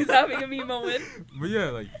now. He's having a me moment. But yeah,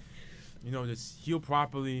 like, just heal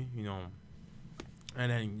properly,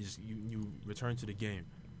 and then just you return to the game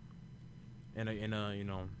in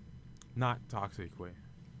a not toxic way.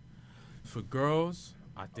 For girls,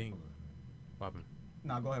 I think. What happened?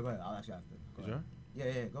 Nah, go ahead. I'll ask you after. Go You ahead. Yeah,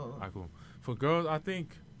 go. Alright, cool. For girls, I think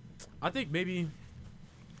maybe,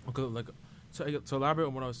 okay, like to elaborate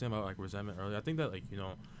on what I was saying about like resentment earlier. I think that like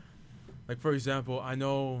like for example, I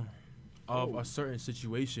know of a certain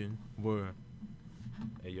situation where,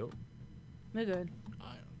 hey yo, We're good.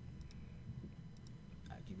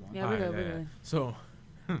 Keep going. Yeah, we're Alright, good. We're good. So,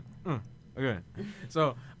 okay.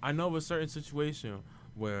 So I know of a certain situation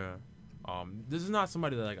where, this is not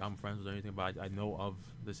somebody that like I'm friends with or anything, but I know of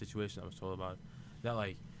the situation I was told about, that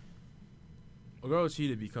like a girl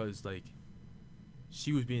cheated because like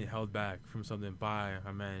she was being held back from something by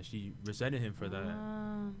her man. She resented him for that,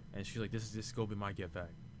 and she's like, "This is gonna be my get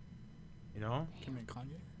back," you know. Kim and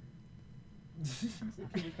Kanye.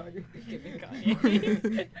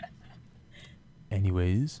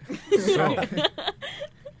 Anyways, so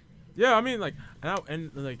yeah, I mean like,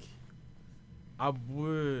 and like, I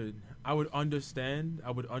would understand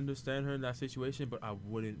her in that situation, but I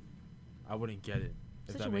wouldn't get it.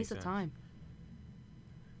 If Such that a makes waste of sense. time.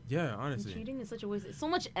 Yeah, And honestly. cheating is such a waste. It's so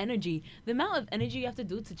much energy. The amount of energy you have to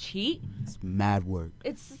do to cheat, It's mad work.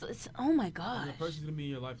 it's oh my gosh. The person's gonna be in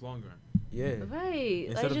your life longer, Yeah. Right.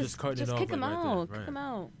 Instead like of just cutting it off, kick like, him right there, out. right. Kick him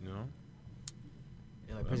out. you know.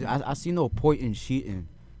 I see no point in cheating.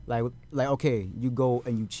 Like okay, you go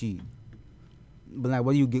and you cheat, but like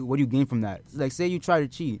what do you get? What do you gain from that? Like say you try to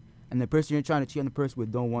cheat, and the person you're trying to cheat on the person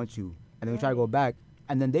with don't want you, and then you try to go back,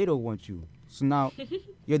 and then they don't want you. So now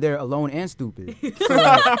you're there alone and stupid.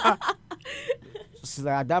 So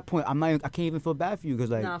like at that point, I can't even feel bad for you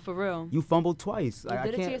because like Nah, for real. you fumbled twice. Like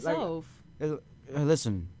You did I it to can't yourself.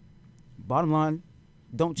 listen. Bottom line,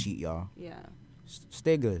 don't cheat, y'all. Yeah.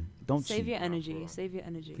 Stay good. Don't Save cheat. your energy. Save your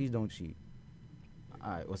energy. Please don't cheat. All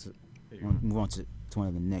right, There you move on to one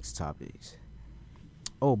of the next topics.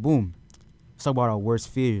 Oh, boom. Let's talk about our worst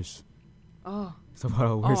fears. Oh. Let's talk about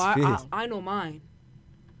our worst fears. I know mine.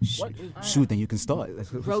 What is Shoot, then you can start.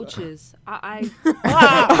 Roaches.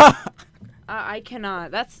 I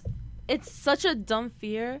cannot. It's such a dumb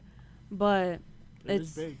fear, but It's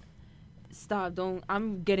it's big. stop. Don't.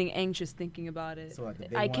 I'm getting anxious thinking about it. So, like, the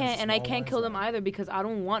big I ones, can't, and I small can't ones, kill them like- either because I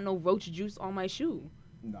don't want no roach juice on my shoe.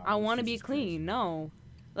 I want to be clean. No,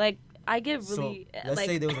 like I get So, really let's like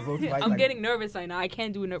say there was a roach, right? I'm like- getting nervous right now. I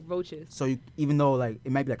can't do roaches. So even though like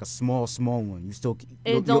it might be like a small one, you still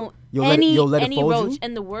It don't you'll any let it fold roach, you?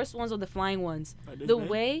 and the worst ones are the flying ones. Like this The big?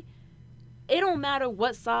 way, it don't matter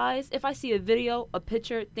what size. If I see a video, a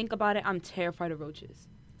picture, think about it. I'm terrified of roaches.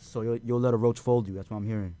 So you'll let a roach fold you. That's what I'm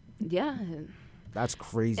hearing. Yeah, That's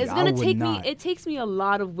crazy. it's I gonna would take not. me. It takes me a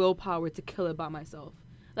lot of willpower to kill it by myself.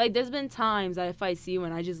 Like there's been times that if I see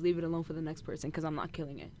one, I just leave it alone for the next person because I'm not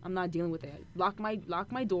killing it. I'm not dealing with it. Lock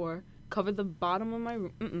my door. Cover the bottom of my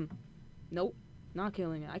room. Nope, not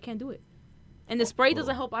killing it. I can't do it. And the spray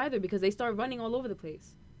doesn't help either because they start running all over the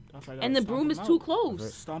place. That's why I And gotta the broom stomp is 'em too out.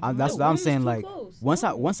 close. Stomp 'em That's out. what I'm room is saying. too Like close. once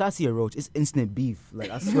No. I see a roach, it's instant beef.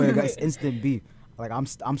 Like I swear, it's instant beef. Like I'm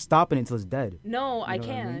stopping it until it's dead. No, I know what I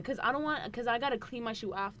can't mean? because I don't want because I gotta clean my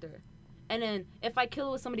shoe after, and then if I kill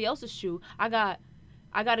it with somebody else's shoe, I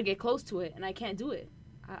gotta get close to it, and I can't do it.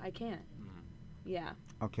 I can't. Yeah,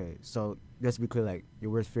 Okay, so let's be clear. Like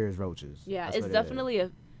your worst fear is roaches. yeah, That's it's what it is.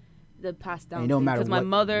 definitely the passed down And it don't thing matter because my what-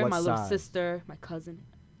 mother, what my little size. sister, my cousin,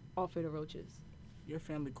 all afraid of roaches. Your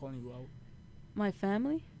family calling you out. My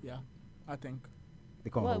family? I think. They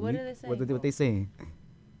call What- her what weak? did they say? What they saying?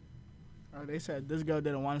 They said this girl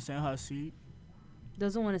didn't want to sit in her seat.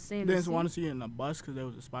 Doesn't want to say. Didn't want to sit in the bus because there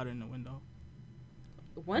was a spider in the window.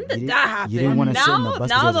 When You did didn't- that happen? You didn't want to sit in the Now- bus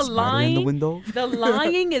now because the there's a spider in the lying- window. The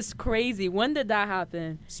lying is crazy. When did that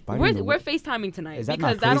happen? Spider in the We're win- FaceTiming tonight Is that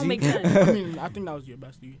because not that don't crazy? make sense. I mean, I think that was your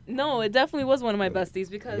bestie. No, it definitely was one of my besties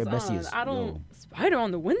because Your bestie is- I don't yo. spider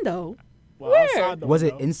on the window. Well, Where? outside the Was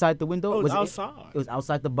it window. inside the window? It was it- outside. It was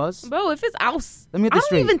outside the bus. Bro, if it's out, Let me get I this don't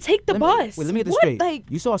straight. even take the Let me- bus. Wait, let me get this What? straight. Like,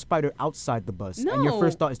 You saw a spider outside the bus, and your No.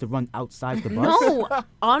 first thought is to run outside the bus. no,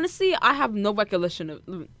 honestly, I have no recollection of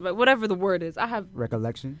like, whatever the word is. I have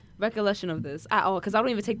Recollection. recollection of this at all because I don't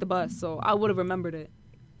even take the bus, so I would have remembered it.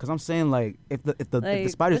 Because I'm saying like if the Like,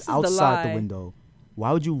 spider's this is the outside the lie. window,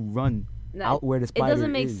 why would you run Nah, out where the It spider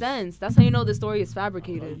doesn't make is? sense. That's how you know the story is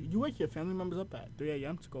fabricated. You wake your family members up at 3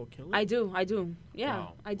 a.m. to go kill it? I do. Yeah,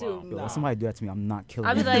 Wow, I do. wow. Yo, Nah. if somebody do that to me, I'm not killing.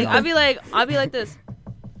 I'd be them. like, I'd be like this,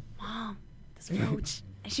 Mom, this roach,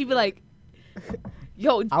 and she'd be like,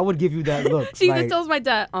 Yo, I would give you that look. she like, just tells my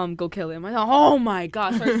dad, go kill him. I thought, oh my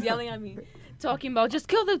god, starts yelling at me. talking about just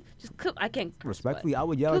kill. I can't. Respectfully, I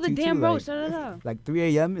would yell Kill at the you damn too. roach. Like, Da, da, da. like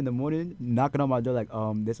 3 a.m. in the morning, knocking on my door like,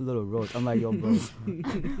 there's a little roach. I'm like, yo, bro.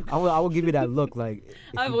 I will give you that look like. if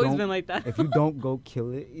I've you always don't- been like that. If you don't go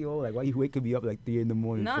kill it, yo, like why you waking me up like 3 in the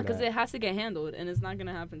morning? Nah, for because that? it has to get handled, and it's not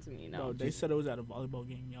gonna happen to me. No, No. they said it was at a volleyball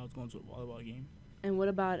game. Y'all was going to a volleyball game. And what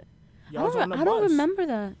about it? Y'all was on the I don't bus. remember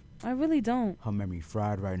that. I really don't. Her memory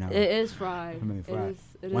fried right now. It is fried. Her memory fried.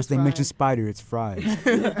 It Once is they fried. mention spider, it's fried.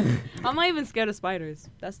 I'm not even scared of spiders.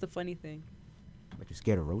 That's the funny thing. But you're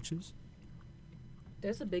scared of roaches?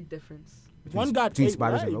 There's a big difference. One got between 8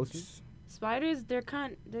 spiders and legs. roaches? Spiders, they're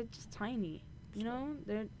just tiny. You know,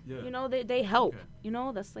 Yeah. you know, they help. Okay. You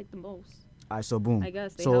know, that's like the most. Alright, so boom. I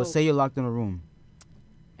guess they So help. say you're locked in a room,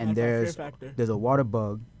 and Fear factor. there's a water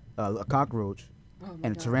bug, a cockroach, Oh my and a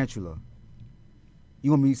God. tarantula.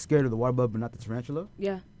 You gonna be scared of the water bug but not the tarantula?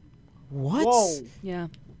 Yeah, What? Whoa. yeah.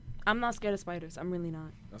 I'm not scared of spiders. I'm really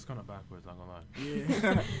not. That's kind of backwards. Not gonna lie.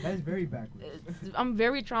 Yeah. That is very backwards. I'm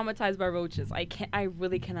very traumatized by roaches. I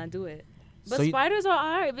really cannot do it. But So you- spiders are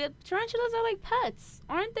alright. But tarantulas are like pets,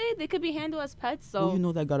 aren't they? They could be handled as pets. So Who you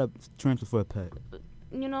know that got a tarantula for a pet?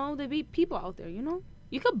 they be people out there. You know,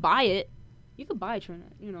 you could buy it. You could buy a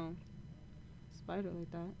spider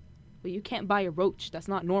like that, but you can't buy a roach. That's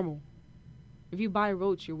not normal. If you buy a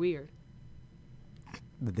roach, you're weird.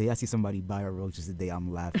 The day I see somebody buy a roach is the day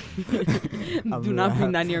I'm laughing. Do not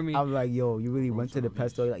bring that near me. I'm like, yo, you really went to the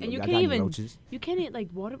pet store? Like, And yo, you y'all can't got any even- roaches? You can't eat like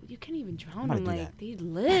water. You can't even drown How to them. do Like that? they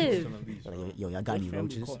live. Like, yo, y'all got any Your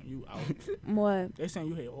family roaches? calling you out. What? They saying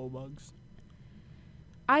you hate old bugs.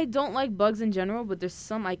 I don't like bugs in general, but there's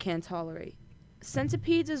some I can't tolerate.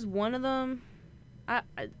 Centipedes is one of them.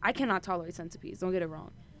 I cannot tolerate centipedes. Don't get it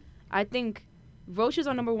wrong. I think roaches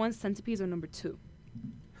are number 1. Centipedes are number 2.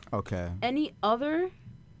 Okay. Any other,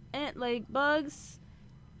 like bugs?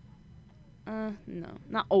 No,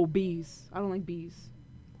 not bees. I don't like bees.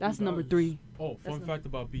 That's number 3. Oh, That's fun not- fact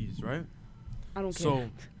about bees, right? I don't care. So,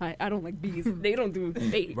 I don't like bees. They don't do.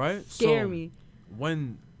 They Right? scare So- me.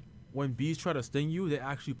 when bees try to sting you, they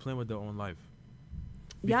actually play with their own life.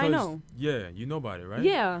 Yeah, I Because- know. Yeah, you know about it, right?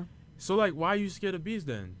 Yeah, So like, why are you scared of bees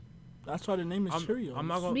then? That's why the name is Cheerios. I'm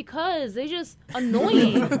not gonna. because they just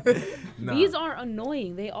annoying. Nah. Bees are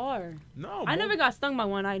annoying. They are. No, I never got stung by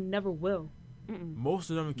one. I never will. Most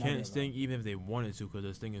of them Never, can't sting even if they wanted to because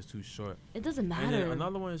the sting is too short. It doesn't And then matter.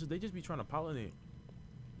 another one is they just be trying to pollinate.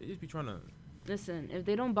 They just be trying to. Listen, if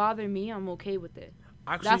they don't bother me, I'm okay with it.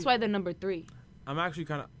 Actually, That's why they're number 3. I'm actually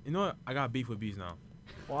kind of. You know what? I got beef with bees now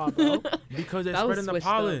Wow, bro. because they're That was spreading the switched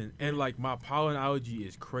up. pollen, and like my pollen allergy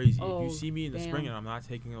is crazy. If Oh, you see me in the spring damn. and I'm not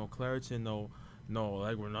taking no Claritin, no,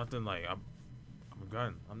 like we're nothing. Like I'm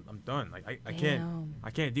done. I'm done. Like I can't. Damn.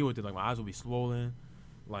 I can't deal with it. Like my eyes will be swollen.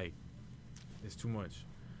 Like it's too much.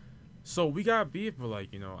 So we got beef, but like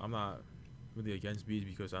I'm not really against bees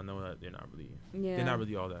because I know that they're not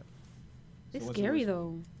really all that. It's So what's your scary worst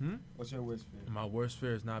though. What's your worst fear? My worst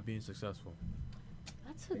fear is not being successful.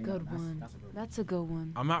 That's a good one. That's a good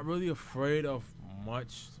one. I'm not really afraid of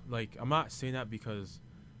much. Like I'm not saying that because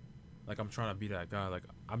like I'm trying to be that guy. Like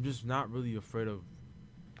I'm just not really afraid of.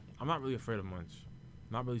 I'm not really afraid of much.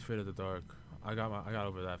 Not really afraid of the dark. I got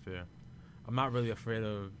over that fear. I'm not really afraid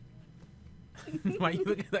of. Why you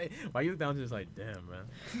look down just like damn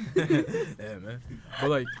man, damn man. But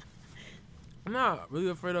like I'm not really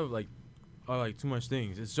afraid of like too much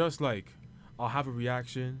things. It's just like I'll have a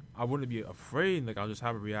reaction. I wouldn't be afraid. Like I'll just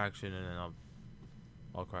have a reaction and then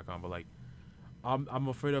I'll crack on. But like I'm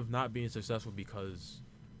afraid of not being successful because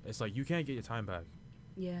it's like you can't get your time back.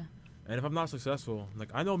 Yeah. And if I'm not successful, like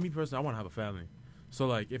I know me personally, I want to have a family. So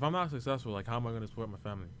like if I'm not successful, like how am I gonna support my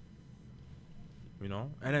family? You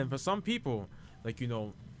know? And then for some people, like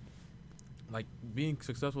like being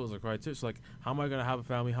successful is a criteria. So like how am I gonna have a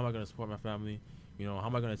family? How am I gonna support my family? How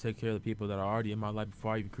am I gonna take care of the people that are already in my life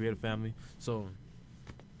before I even create a family? So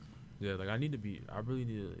yeah, like I really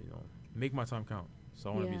need to, make my time count. So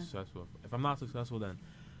I want to Yeah. be successful. If I'm not successful, then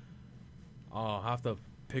I'll have to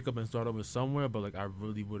pick up and start over somewhere. But like I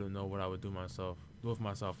really wouldn't know what I would do with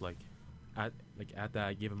myself. Like at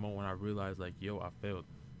that given moment when I realized like, yo, I failed.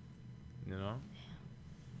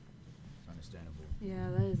 Understandable. Yeah,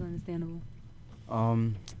 that is understandable.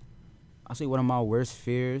 I say one of my worst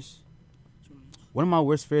fears. One of my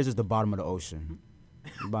worst fears is the bottom of the ocean.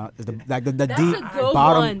 Is the That's deep a good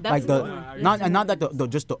bottom, one. That's like a the good one. not like the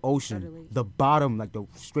just the ocean, Totally. the bottom, like the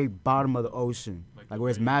straight bottom of the ocean, like where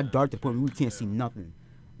it's mad dark to the point where we can't see nothing.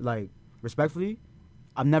 Like respectfully,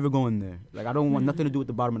 I'm never going there. Like I don't want nothing to do with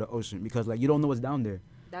the bottom of the ocean because like you don't know what's down there.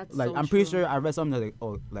 That's Like so I'm pretty true. sure I read something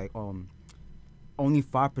that only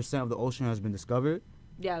 5% of the ocean has been discovered,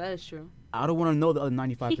 Yeah, that is true. I don't want to know the other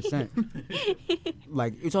 95%.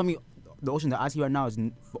 Like, you're telling me the ocean that I see right now is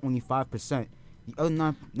only 5%. The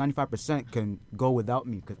other 95% can go without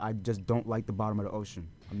me because I just don't like the bottom of the ocean.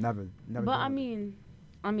 I'm never. But doing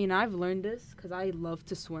I mean, I've learned this because I love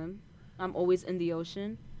to swim. I'm always in the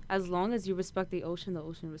ocean. As long as you respect the ocean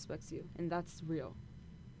respects you, and that's real.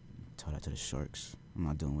 Tell that to the sharks. I'm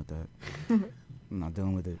not dealing with that. I'm not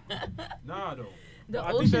dealing with it. Nah, though. The I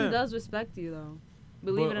think ocean that- does respect you, though.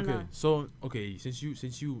 Believe But, it or okay, not. So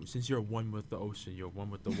since you're one with the ocean, you're one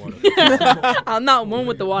with the water. I'm not one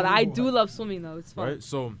with the water. I do love swimming though. It's fun. Right?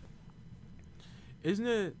 So isn't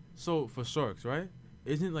it so for sharks, right?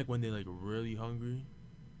 Isn't it like when they're like really hungry?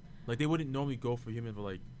 Like they wouldn't normally go for human, but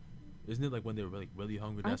like isn't it like when they're really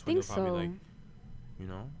hungry, I that's when they're think probably so. like, you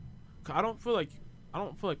know? 'Cause I don't feel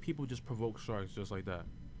like people just provoke sharks just like that.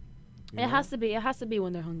 You It know? has to be. It has to be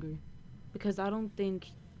when they're hungry, because I don't think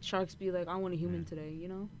sharks be like, I want a human today. You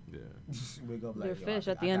know, Yeah. Wake up they're fish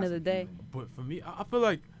at the end of the day. But for me, I feel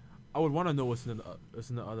like I would want to know what's in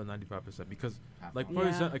the other 95% because, like for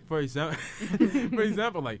Yeah. for example, for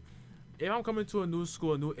example, like if I'm coming to a new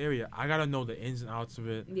school, a new area, I gotta know the ins and outs of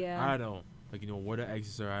it. Yeah. I gotta know, like where the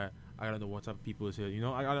exits are at. I gotta know what type of people is here. You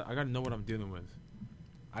know, I gotta know what I'm dealing with.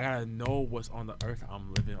 I gotta know what's on the earth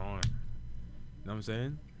I'm living on. You know what I'm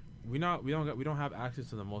saying? We don't have access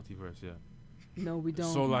to the multiverse yet. No, we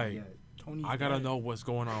don't. So like, Tony. I gotta know what's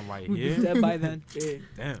going on right We'd be here. dead by then. Yeah.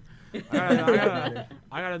 Damn.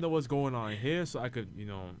 I gotta know what's going on here so I could,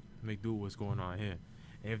 make do with what's going on here.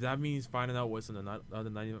 And if that means finding out what's in the other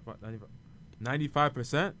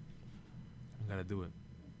 95%, I'm gonna do it.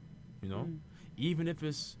 You know? Even if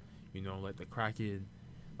it's, like the Kraken,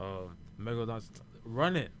 Megalodon,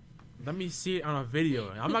 run it. Let me see it on a video.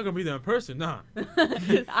 I'm not gonna be there in person, nah.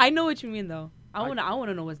 I know what you mean, though. I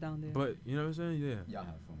wanna know what's down there. But, you know what I'm saying? Yeah. Y'all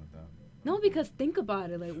have fun with that. No, because think about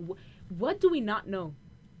it. Like, what do we not know?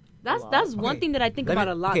 That's one okay. thing that I think Let me-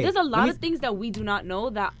 about a lot. okay, There's a let lot me- of things that we do not know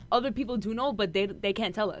that other people do know, but they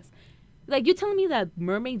can't tell us. Like, you're telling me that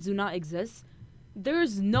mermaids do not exist?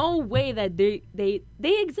 There's no way that they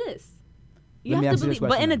exist. You Let me have ask to you this believe, but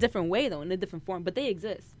question in a then. different way though, in a different form. But they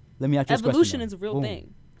exist. Let me ask you this Evolution question is a real Boom.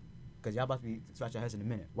 thing. Because y'all about to be scratching your heads in a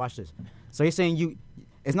minute. Watch this. So you're saying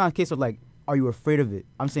it's not a case of like, are you afraid of it?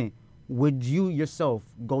 I'm saying, would you yourself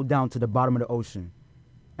go down to the bottom of the ocean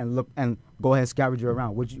and look and go ahead and scavenge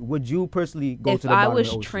around? Would you personally go If to the I bottom was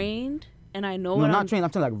of the ocean? trained and I know No, what not I'm trained.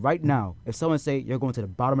 I'm saying like right now, if someone say you're going to the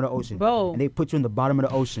bottom of the ocean, Bro. and they put you in the bottom of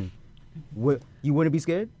the ocean, you wouldn't be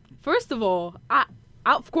scared? First of all, I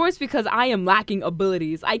of course, because I am lacking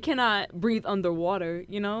abilities, I cannot breathe underwater.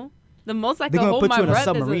 You know, the most I They're can gonna hold put my you in a breath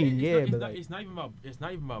submarine, is yeah, It's but not, like, it's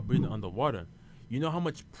not even about breathing underwater. You know how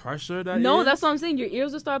much pressure that is? No, that's what I'm saying. Your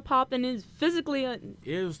ears will start popping. It's physically.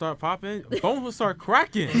 Ears will start popping, bones will start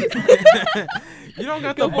cracking. You don't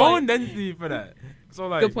got the Good bone point. density for that. So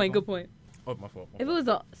like, Good point. Good point. Oh, my fault. If it was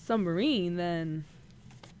a submarine, then,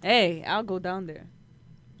 hey, I'll go down there.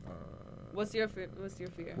 What's your fear?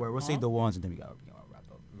 we'll save the ones and then we gotta wrap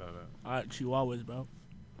up. All right, Chihuahuas, bro.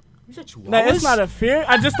 You said No, it's not a fear.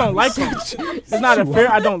 I just don't like them. It's not a fear.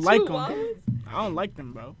 I don't like them. Chihuahuas? I don't like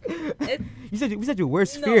them, bro. We said your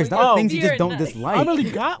worst No, fears, you not things you fear just don't not- dislike. I really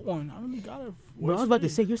got one. I really got a. Bro, I was about to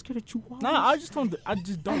say you're scared of chihuahuas. Nah, I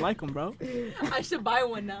just don't like them, bro. I should buy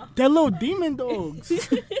one now. They're little demon dogs.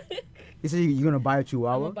 You said you're gonna buy a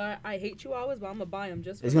chihuahua? I hate chihuahuas, but I'm gonna buy them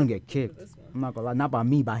just. It's gonna get kicked. this one. I'm not gonna lie, not by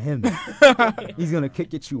me, by him. He's gonna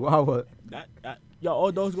kick your chihuahua. Yo,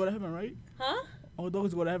 all dogs go to heaven, right? Huh? All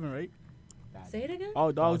dogs go to heaven, right? Say it again.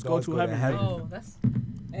 All dogs go to heaven. Right? Oh, that's.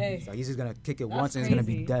 Hey, So he's just gonna kick it That's once and he's gonna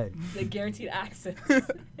be crazy. dead. the guaranteed access.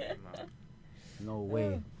 No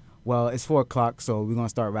way. Well, it's 4:00, so we're gonna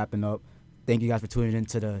start wrapping up. Thank you guys for tuning in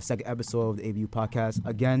to the second episode of the ABU Podcast.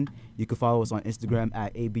 Again, you can follow us on Instagram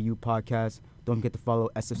at ABU Podcast. Don't forget to follow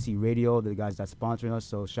SFC Radio, the guys that's sponsoring us,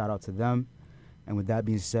 so shout out to them. And with that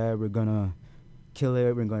being said, we're gonna kill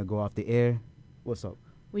it. We're gonna go off the air. What's up?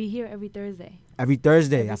 We here every Thursday, Every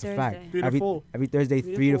Thursday, Every that's a Thursday. fact. 3 to 4. Every Thursday,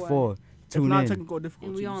 3 to 4. If Tune not in. technical and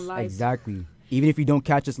difficulties. we on live. Exactly. Even if you don't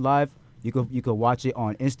catch us live, you could watch it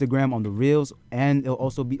on Instagram on the Reels, and it'll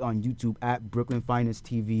also be on YouTube at Brooklyn Finest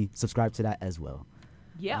TV. Subscribe to that as well.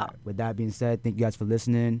 Yeah. With that being said, thank you guys for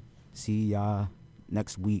listening. See y'all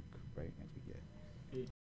next week.